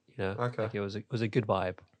friendly. You know. Okay. Like it was a good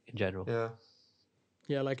vibe in general. Yeah.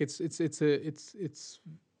 Yeah, like it's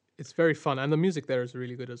very fun, and the music there is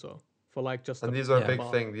really good as well. For like just and these are a big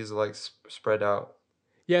thing. These are like spread out.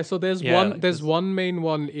 Yeah, so there's one main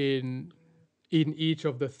one in each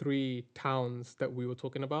of the 3 towns that we were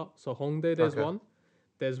talking about. So Hongdae,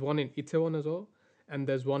 there's one in Itaewon as well, and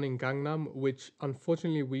there's one in Gangnam, which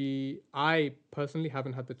unfortunately I personally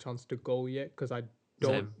haven't had the chance to go yet because I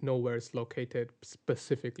don't know where it's located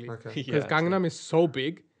specifically. Because Gangnam is so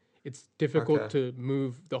big, it's difficult to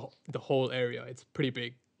move the whole area. It's pretty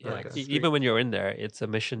big. Yeah, like even when you're in there, it's a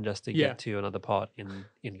mission just to get to another part in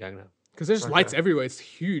Gangnam. Because there's lights everywhere. It's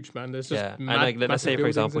huge, man. There's just and like let's say for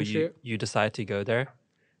example you decide to go there,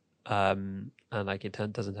 and like it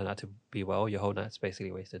doesn't turn out to be well. Your whole night's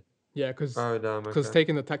basically wasted. Yeah, because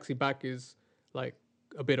taking the taxi back is like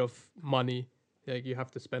a bit of money, Like you have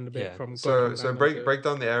to spend a bit Yeah. from going So from so Gangnam break to- break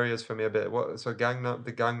down the areas for me a bit.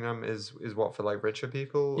 The Gangnam is what for like richer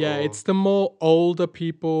people? Yeah, or- it's the more older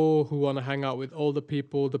people who want to hang out with older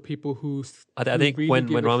people, the people who I who think really when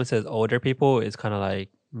give a Ramen says older people, it's kind of like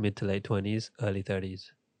mid to late 20s, early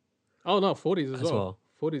 30s Oh no, 40s as as well.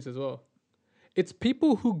 well. 40s as well. It's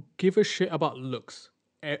people who give a shit about looks.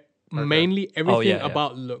 Mainly everything yeah.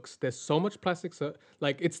 about looks. There's so much plastic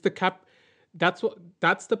like it's the cap.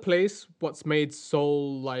 That's the place. What's made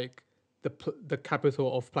Seoul like the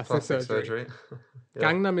capital of plastic surgery. Yeah.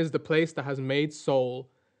 Gangnam is the place that has made Seoul,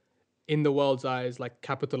 in the world's eyes, like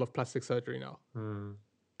capital of plastic surgery now.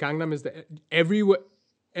 Gangnam is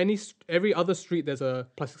every other street there's a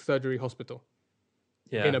plastic surgery hospital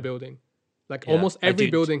Yeah. in a building. Like Yeah. almost every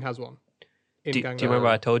do- building has one. In Do Gangnam. you remember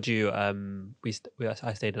I told you I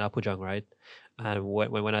stayed in Apgujeong, right? And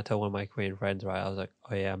when I told one of my Korean friends, right, I was like,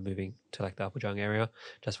 oh yeah, I'm moving to like the Apgujeong area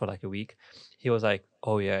just for like a week. He was like,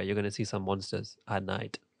 oh yeah, you're gonna see some monsters at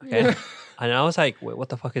night, okay? And I was like, wait, what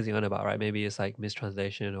the fuck is he on about, right? Maybe it's like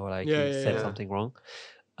mistranslation or like he said something wrong.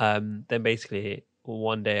 Then basically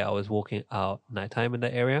one day I was walking out nighttime in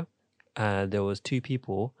the area, and there was two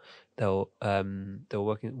people. They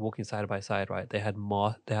were walking side by side, right? They had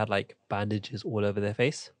like bandages all over their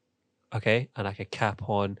face, okay, and like a cap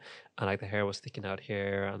on, and like the hair was sticking out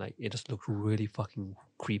here, and like it just looked really fucking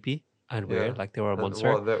creepy and weird, like they were a And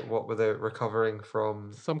monster. what were they recovering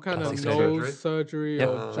from? Some kind of Plastic nose surgery Yep,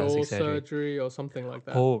 or plastic jaw surgery. surgery or something like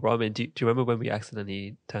that. Oh, Ramen, do you remember when we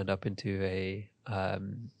accidentally turned up into a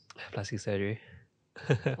plastic surgery?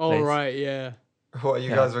 Oh place? right, yeah. What, you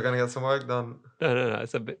guys were gonna get some work done? No.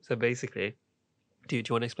 So basically, do you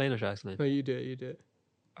want to explain or should I explain? No, you did.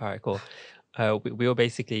 All right, cool. We were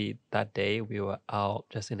basically that day we were out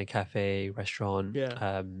just in a cafe restaurant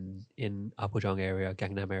in Apgujeong area,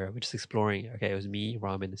 Gangnam area. We're just exploring. Okay, it was me,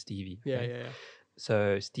 Ramen, and Stevie. Okay? Yeah.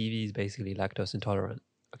 So Stevie's basically lactose intolerant.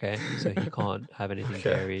 Okay, so he can't have anything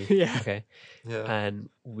dairy. Yeah. Okay, Yeah. and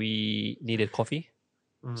we needed coffee.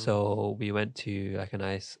 So we went to like a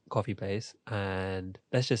nice coffee place, and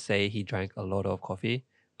let's just say he drank a lot of coffee,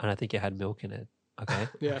 and I think it had milk in it. Okay.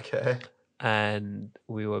 Yeah. Okay. And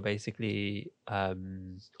we were basically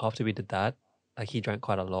after we did that, like he drank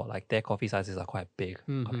quite a lot. Like their coffee sizes are quite big.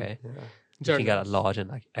 Okay, Yeah. you can get a large and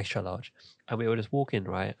like extra large. And we were just walking,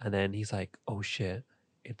 right, and then he's like, "Oh shit,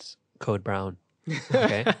 it's code brown."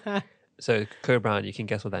 Okay, so code brown, you can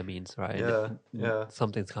guess what that means, right? Yeah.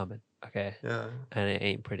 Something's coming. Okay, Yeah. and it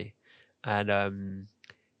ain't pretty. And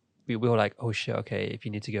we were like, oh shit, okay, if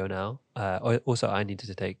you need to go now. Also, I needed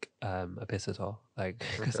to take a piss as well, like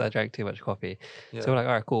because I drank too much coffee. Yeah. So we're like,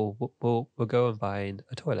 all right, cool, we'll go and find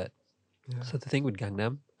a toilet. Yeah. So the thing with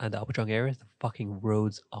Gangnam and the Apgujeong area is the fucking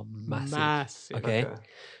roads are massive. Okay?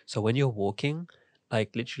 So when you're walking,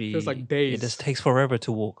 like literally, feels like days. It just takes forever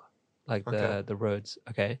to walk, like the roads.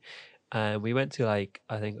 Okay. And we went to like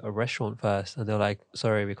I think a restaurant first, and they're like,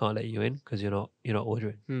 "Sorry, we can't let you in because you're not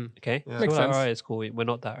ordering." Okay, Makes so we're like, sense. all right, it's cool. We're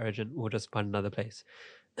not that urgent. We'll just find another place.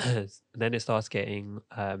 Then it starts getting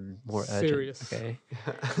more Serious. urgent.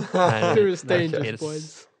 Okay, Serious like, dangers,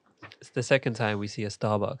 boys. It's the second time we see a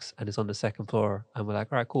Starbucks, and it's on the second floor, and we're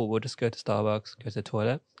like, all right, cool. We'll just go to Starbucks, go to the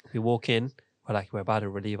toilet. We walk in. We're about to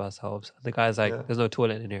relieve ourselves. The guy's like, "There's no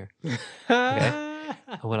toilet in here." Okay.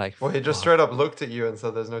 And we're like, well, he just straight up looked at you and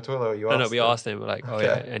said, "There's no toilet." You no, we asked him. We're like, "Oh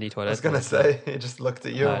yeah, any toilet?" I was gonna say he just looked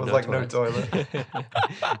at you and was no like, toilets. "No toilet."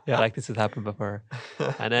 Yeah, like this has happened before.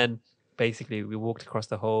 And then basically we walked across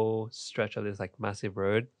the whole stretch of this like massive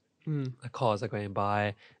road. The cars are going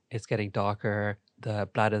by. It's getting darker. The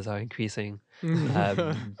bladders are increasing.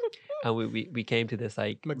 And we came to this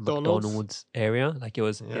like McDonald's area. Like it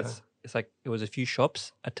was it's like it was a few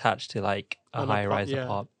shops attached to like a high rise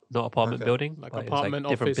apartment building, like but apartment it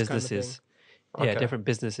was, like, different office businesses. Kind of Yeah, different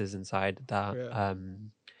businesses inside that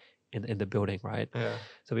in the building, right? Yeah.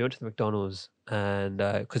 So we went to the McDonald's and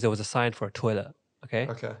because there was a sign for a toilet, okay?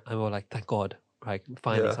 Okay. And we were like, thank God, like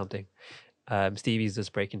finally something. Stevie's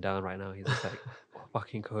just breaking down right now. He's just like,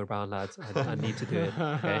 fucking Code Brown lads, I need to do it.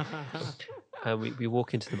 Okay. And we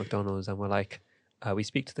walk into the McDonald's and we're like, we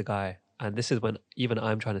speak to the guy. And this is when even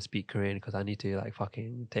I'm trying to speak Korean because I need to like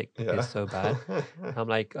fucking take this so bad. I'm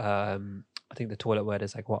like, I think the toilet word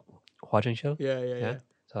is like what? Hwajangshil? Yeah.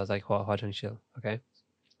 So I was like, Hwajangshil, okay?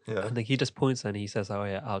 Yeah. And then he just points and he says, "Oh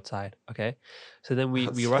yeah, outside." Okay, so then we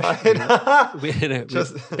rush.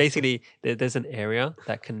 Basically, there's an area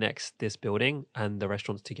that connects this building and the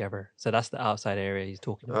restaurants together. So that's the outside area he's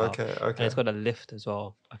talking about. Okay. And it's got a lift as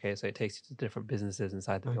well. Okay, so it takes you to different businesses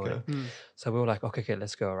inside the building. So we were like, okay,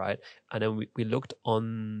 let's go, right? And then we looked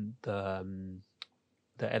on the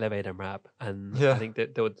the elevator map, and Yeah. I think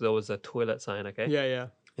that there was a toilet sign. Okay. Yeah.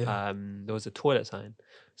 There was a toilet sign,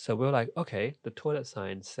 so we were like, okay, the toilet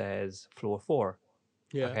sign says floor 4.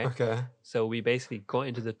 Yeah. Okay. Okay. So we basically got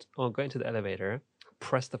into the elevator,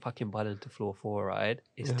 pressed the fucking button to floor 4. Right,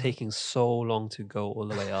 it's taking so long to go all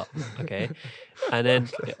the way up. Okay, and then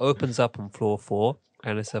it opens up on floor 4,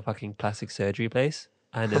 and it's a fucking plastic surgery place.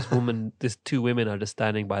 And this 2 women are just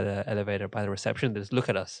standing by the elevator, by the reception. They just look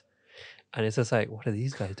at us, and it's just like, what are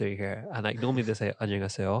these guys doing here? And like normally they say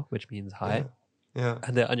안녕하세요, which means hi. Yeah.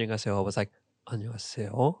 And the 안녕하세요 was like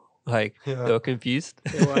안녕하세요. Like they were confused.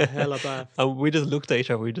 They were hella bad. And we just looked at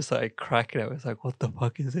each other. We just started cracking up. It's like, what the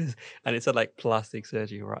fuck is this? And it said like plastic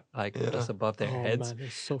surgery, right? Like just above their heads. Man,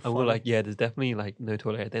 it's so And funny. we're like, yeah, there's definitely like no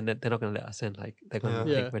toilet. They're not going to let us in. Like they're going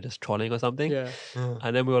to think we're just trolling or something. Yeah.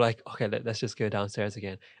 And then we were like, okay, let's just go downstairs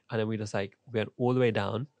again. And then we just like went all the way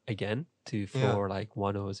down again to floor like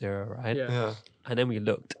 100, right? Yeah. And then we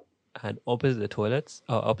looked, and opposite the toilets,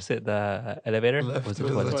 opposite the elevator, was the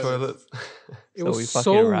toilet. It So we was fucking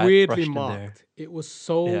so weirdly rushed in there. marked. It was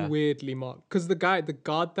so weirdly marked because the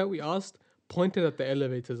guard that we asked pointed at the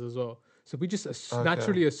elevators as well. So we just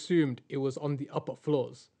naturally assumed it was on the upper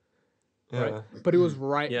floors, right? But it was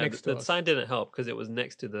right next to the us. sign didn't help because it was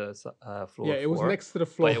next to the floor. Yeah, it was 4, next to the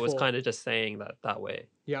floor. but it was 4. kind of just saying that way.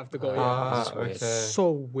 You have to go. Okay.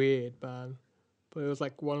 So weird, man. But it was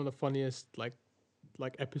like one of the funniest like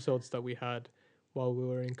episodes that we had while we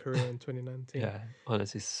were in Korea in 2019. Yeah,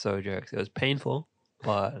 honestly, so jokes. It was painful,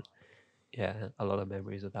 but yeah, a lot of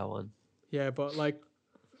memories of that one. Yeah, but like,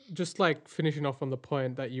 just like finishing off on the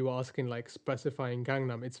point that you were asking, like specifying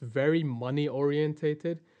Gangnam, it's very money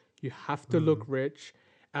orientated. You have to look rich,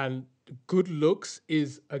 and good looks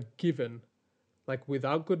is a given. Like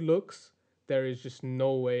without good looks, there is just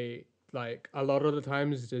no way. Like a lot of the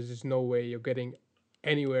times, there's just no way you're getting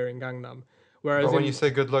anywhere in Gangnam. Whereas But when you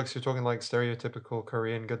say good looks, you're talking like stereotypical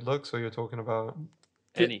Korean good looks, or you're talking about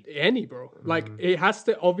any bro, like it has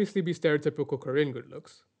to obviously be stereotypical Korean good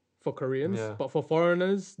looks for Koreans, but for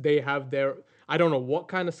foreigners, they have their, I don't know what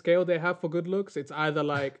kind of scale they have for good looks. It's either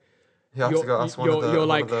like you're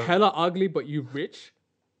like hella ugly but you rich,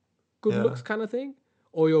 good looks kind of thing,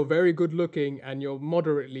 or you're very good looking and you're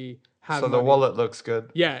moderately have so money. the wallet looks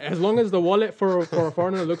good. Yeah, as long as the wallet for a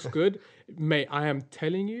foreigner looks good, mate, I am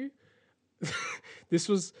telling you. This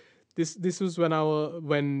was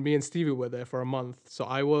when me and Stevie were there for a month. So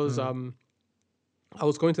I was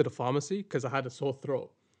going to the pharmacy because I had a sore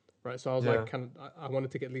throat, right? So I was like, I wanted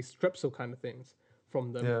to get at least Strepsil kind of things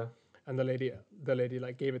from them. Yeah. And the lady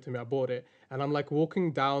like gave it to me. I bought it, and I'm like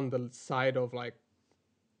walking down the side of like,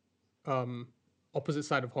 opposite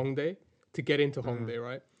side of Hongdae to get into Hongdae,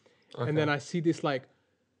 right? Okay. And then I see this like,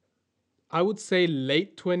 I would say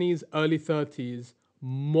late 20s, early 30s.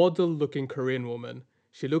 Model-looking Korean woman.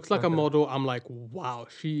 She looks like a model. I'm like, wow,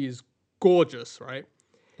 she is gorgeous, right?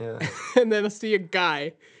 Yeah. And then I see a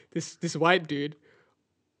guy, this white dude,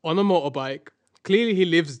 on a motorbike. Clearly, he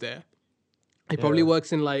lives there. He probably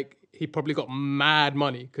works in like, he probably got mad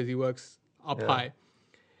money because he works up high.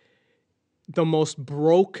 The most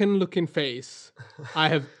broken-looking face I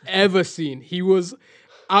have ever seen. He was,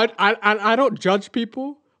 I don't judge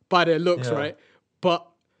people by their looks, right? But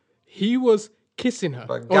he was kissing her,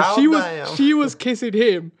 or she was kissing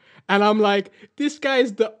him, and I'm like, this guy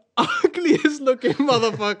is the ugliest looking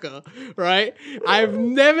motherfucker, right? I've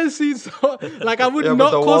never seen so like I would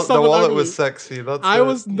not call someone the wallet ugly. Was sexy.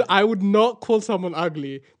 I would not call someone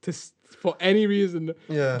ugly for any reason.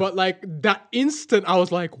 Yeah. But like that instant, I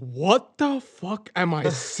was like, what the fuck am I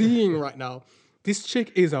seeing right now? This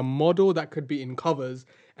chick is a model that could be in covers,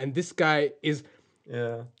 and this guy is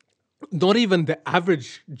not even the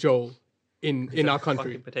average Joe in our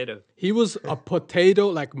country. Potato. He was a potato,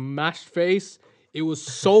 like mashed face. It was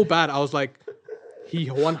so bad. I was like, he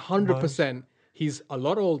 100%. He's a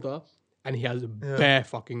lot older and he has bare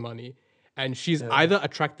fucking money. And she's either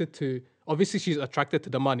attracted to, obviously she's attracted to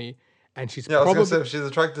the money, and she's probably, I was gonna say, she's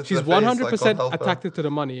attracted to she's the face, 100% like, attracted to the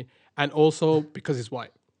money, and also because he's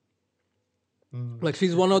white. Like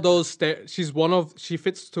she's one of those. She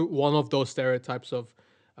fits to one of those stereotypes of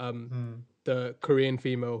the Korean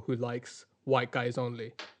female who likes white guys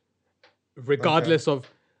only, regardless of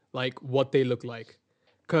like what they look like.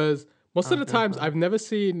 Because most of the times I've never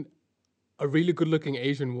seen a really good-looking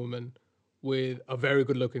Asian woman with a very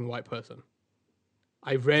good-looking white person.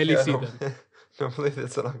 I rarely see them. Normally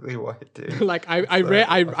it's an ugly white dude. Like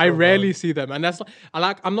I rarely see them, and that's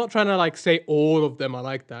I'm not trying to like say all of them are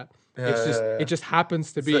like that. It just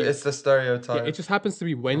happens to be. It's the stereotype. Yeah, it just happens to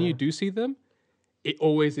be when you do see them, it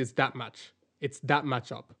always is that match. It's that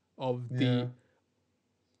matchup of the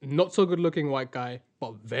not so good looking white guy,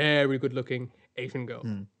 but very good looking Asian girl.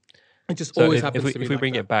 It just So always if happens we to be if we like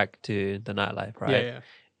bring that. it back to the nightlife, right? Yeah.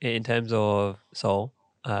 In terms of Seoul,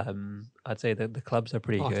 I'd say that the clubs are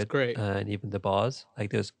pretty Oh, it's good, great. and even the bars.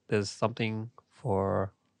 Like there's something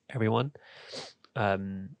for everyone,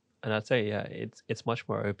 and I'd say it's much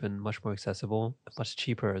more open, much more accessible, much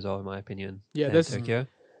cheaper as well, in my opinion. Yeah, than there's Tokyo.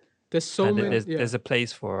 There's so And many. there's a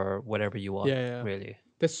place for whatever you want, Yeah. really.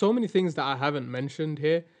 There's so many things that I haven't mentioned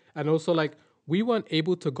here, and also like we weren't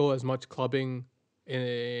able to go as much clubbing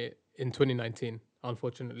in 2019,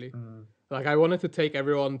 unfortunately. Like I wanted to take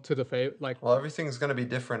everyone to the Well, everything's gonna be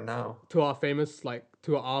different now. to our famous, like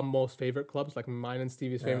to our most favorite clubs, like mine and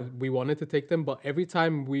Stevie's famous. We wanted to take them, but every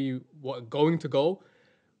time we were going to go,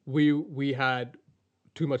 we had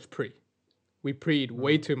too much pre. We preed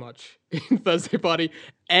way too much in Thursday party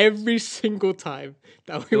every single time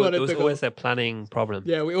that we wanted There was to go. always a planning problem.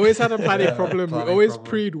 Yeah, we always had a planning problem. We planning always problem.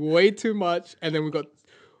 preed way too much, and then we got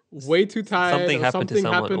way too tired. Something or happened to something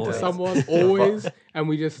someone happened to always. someone always, and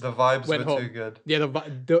we just The vibes went were home. too good. Yeah,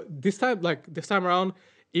 this time around,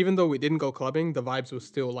 even though we didn't go clubbing, the vibes were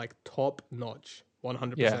still like top notch,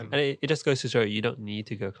 100%. Yeah, and it just goes to show you don't need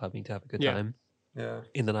to go clubbing to have a good Yeah. time Yeah.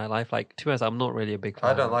 in the nightlife. Like, to be honest, I'm not really a big I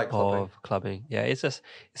fan don't like clubbing. of clubbing. Yeah, it's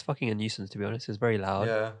fucking a nuisance, to be honest. It's very loud.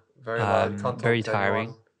 Yeah. Very loud. Can't talk very to tiring.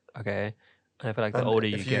 anyone. Okay, and I feel like the And older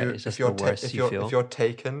you if get, it's just if you're the worse if you you're feel. if you're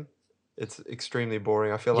taken, it's extremely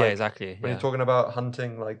boring. I feel Yeah, like exactly. when Yeah. you're talking about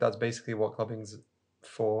hunting, like that's basically what clubbing's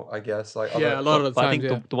for, I guess. Like Yeah, a lot of the But I times.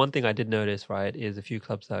 think Yeah. the one thing I did notice, right, is a few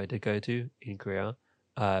clubs that I did go to in Korea.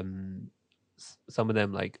 Some of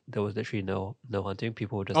them, like, there was literally no hunting.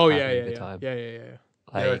 People were just Oh having yeah, a yeah, good yeah. time. Yeah.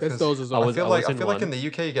 Like, There's 'cause those as well. I was I in feel like in one. the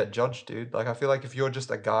UK you get judged, dude. Like I feel like if you're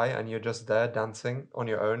just a guy and you're just there dancing on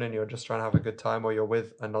your own and you're just trying to have a good time, or you're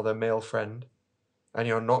with another male friend and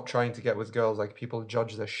you're not trying to get with girls, like people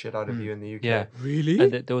judge the shit out of you in the UK. Yeah. Really?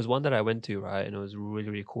 And there was one that I went to, right, and it was really,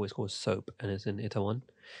 really cool. It's called Soap, and it's in Itaewon.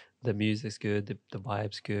 The music's good, the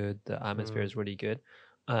vibe's good, the atmosphere is really good.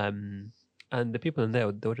 And the people in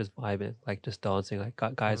there, they were just vibing, like just dancing. Like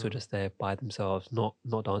guys were just there by themselves, not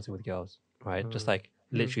dancing with girls, right? Just like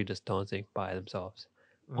literally just dancing by themselves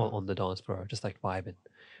on the dance floor, just like vibing.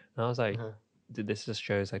 And I was like, this just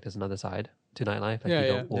shows like there's another side to nightlife. Like Yeah, you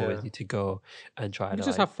yeah. don't always Yeah. need to go and try You to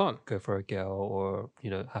just like, have fun. go for a girl, or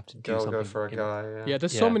have to do Girl something. go for a guy. Yeah. Yeah,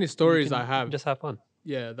 there's so Yeah. many You stories can I have. just have fun.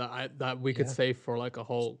 Yeah, that we could Yeah. save for like a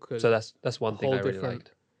whole. So that's one thing whole I really different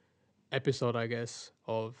liked. episode, I guess,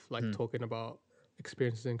 of like talking about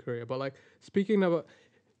experiences in Korea. But like speaking about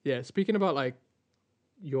like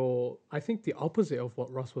I think the opposite of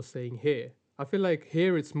what Ross was saying here. I feel like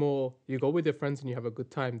here it's more you go with your friends and you have a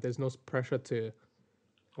good time. There's no pressure to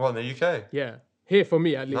What, in the UK? here for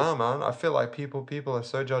me at least. Nah, man. I feel like people are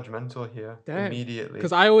so judgmental here immediately.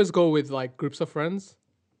 Because I always go with like groups of friends,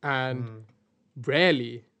 and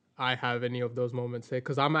rarely I have any of those moments here.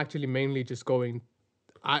 Because I'm actually mainly just going.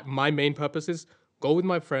 My main purpose is go with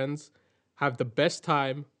my friends, have the best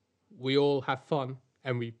time, we all have fun,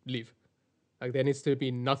 and we leave. Like there needs to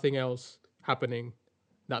be nothing else happening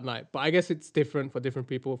that night. But I guess it's different for different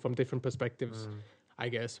people from different perspectives. I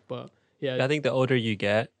guess, but yeah, I think the older you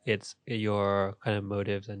get, it's your kind of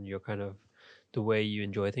motives and your kind of the way you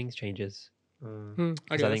enjoy things changes. I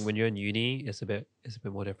I guess. think when you're in uni, it's a bit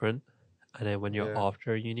more different, and then when you're Yeah.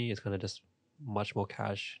 after uni, it's kind of just much more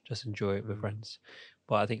cash, just enjoy it with friends.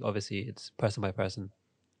 But I think obviously it's person by person.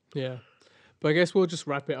 Yeah. But I guess we'll just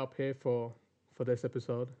wrap it up here for this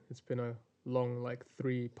episode. It's been a long, like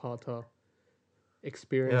 3-parter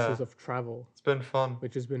experiences Yeah. of travel, It's been fun.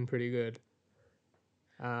 which has been pretty good.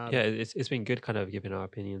 Yeah, it's been good kind of giving our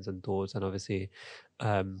opinions and thoughts, and obviously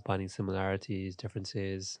finding similarities,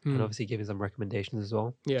 differences, and obviously giving some recommendations as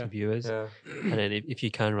well Yeah. to viewers. Yeah. And then if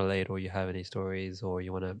you can relate, or you have any stories, or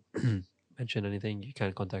you want to mention anything, you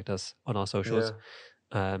can contact us on our socials,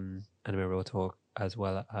 Anime Real Talk, as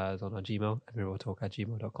well as on our Gmail,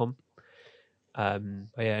 animerealtalk@gmail.com.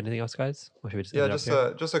 But yeah, anything else, guys? Or should we just end it up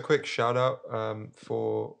here? Just a quick shout out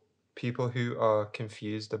for people who are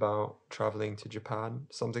confused about traveling to Japan.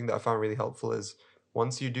 Something that I found really helpful is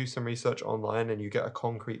once you do some research online and you get a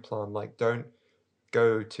concrete plan, like don't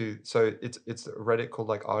go to it's a Reddit called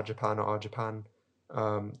like Our Japan or Our Japan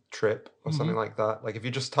trip or something like that. Like if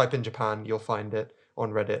you just type in Japan, you'll find it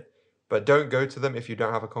on Reddit. But don't go to them if you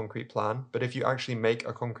don't have a concrete plan. But if you actually make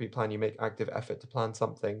a concrete plan, you make active effort to plan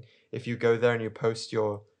something. If you go there and you post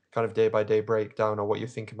your kind of day-by-day breakdown or what you're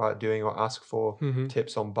thinking about doing, or ask for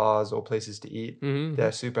tips on bars or places to eat,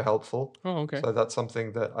 they're super helpful. Oh, okay. So that's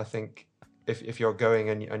something that I think if you're going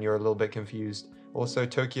and you're a little bit confused. Also,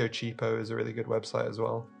 Tokyo Cheapo is a really good website as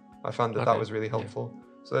well. I found that Okay, was really yeah. helpful.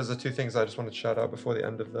 So those are two things I just wanted to shout out before the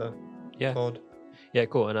end of the pod. Yeah,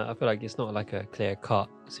 cool. And I feel like it's not like a clear cut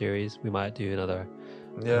series. We might do another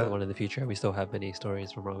one in the future. We still have many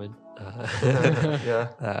stories from Roman.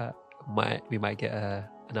 We might get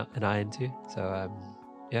an eye into. So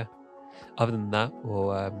other than that,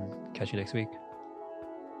 we'll catch you next week.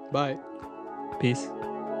 Bye. Peace.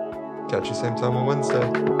 Catch you same time on Wednesday.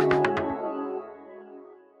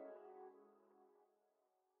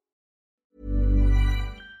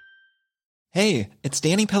 Hey, it's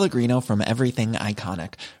Danny Pellegrino from Everything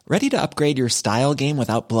Iconic. Ready to upgrade your style game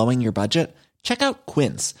without blowing your budget? Check out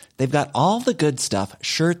Quince. They've got all the good stuff,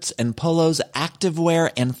 shirts and polos,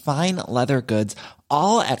 activewear, and fine leather goods,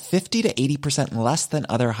 all at 50 to 80% less than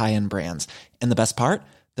other high-end brands. And the best part?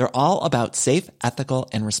 They're all about safe, ethical,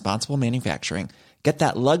 and responsible manufacturing. Get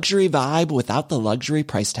that luxury vibe without the luxury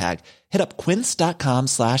price tag. Hit up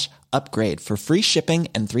quince.com/upgrade for free shipping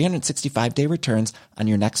and 365-day returns on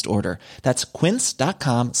your next order. That's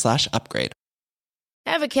quince.com/upgrade.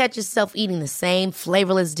 Ever catch yourself eating the same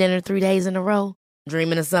flavorless dinner 3 days in a row?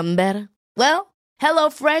 Dreaming of something better? Well,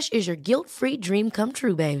 HelloFresh is your guilt-free dream come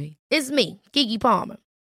true, baby. It's me, Keke Palmer.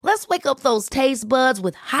 Let's wake up those taste buds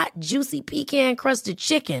with hot, juicy pecan-crusted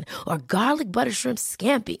chicken or garlic butter shrimp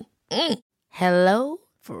scampi. Hello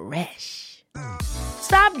Fresh.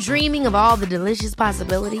 Stop dreaming of all the delicious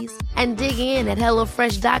possibilities and dig in at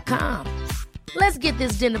HelloFresh.com. Let's get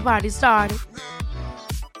this dinner party started.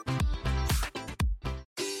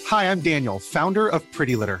 Hi, I'm Daniel, founder of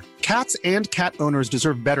Pretty Litter. Cats and cat owners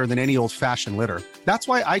deserve better than any old-fashioned litter. That's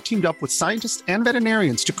why I teamed up with scientists and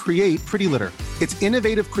veterinarians to create Pretty Litter. Its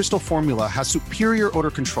innovative crystal formula has superior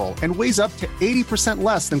odor control and weighs up to 80%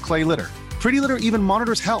 less than clay litter. Pretty Litter even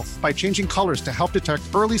monitors health by changing colors to help detect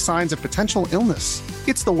early signs of potential illness.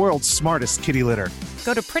 It's the world's smartest kitty litter.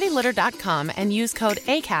 Go to prettylitter.com and use code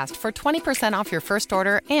ACAST for 20% off your first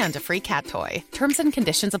order and a free cat toy. Terms and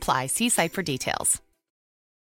conditions apply. See site for details.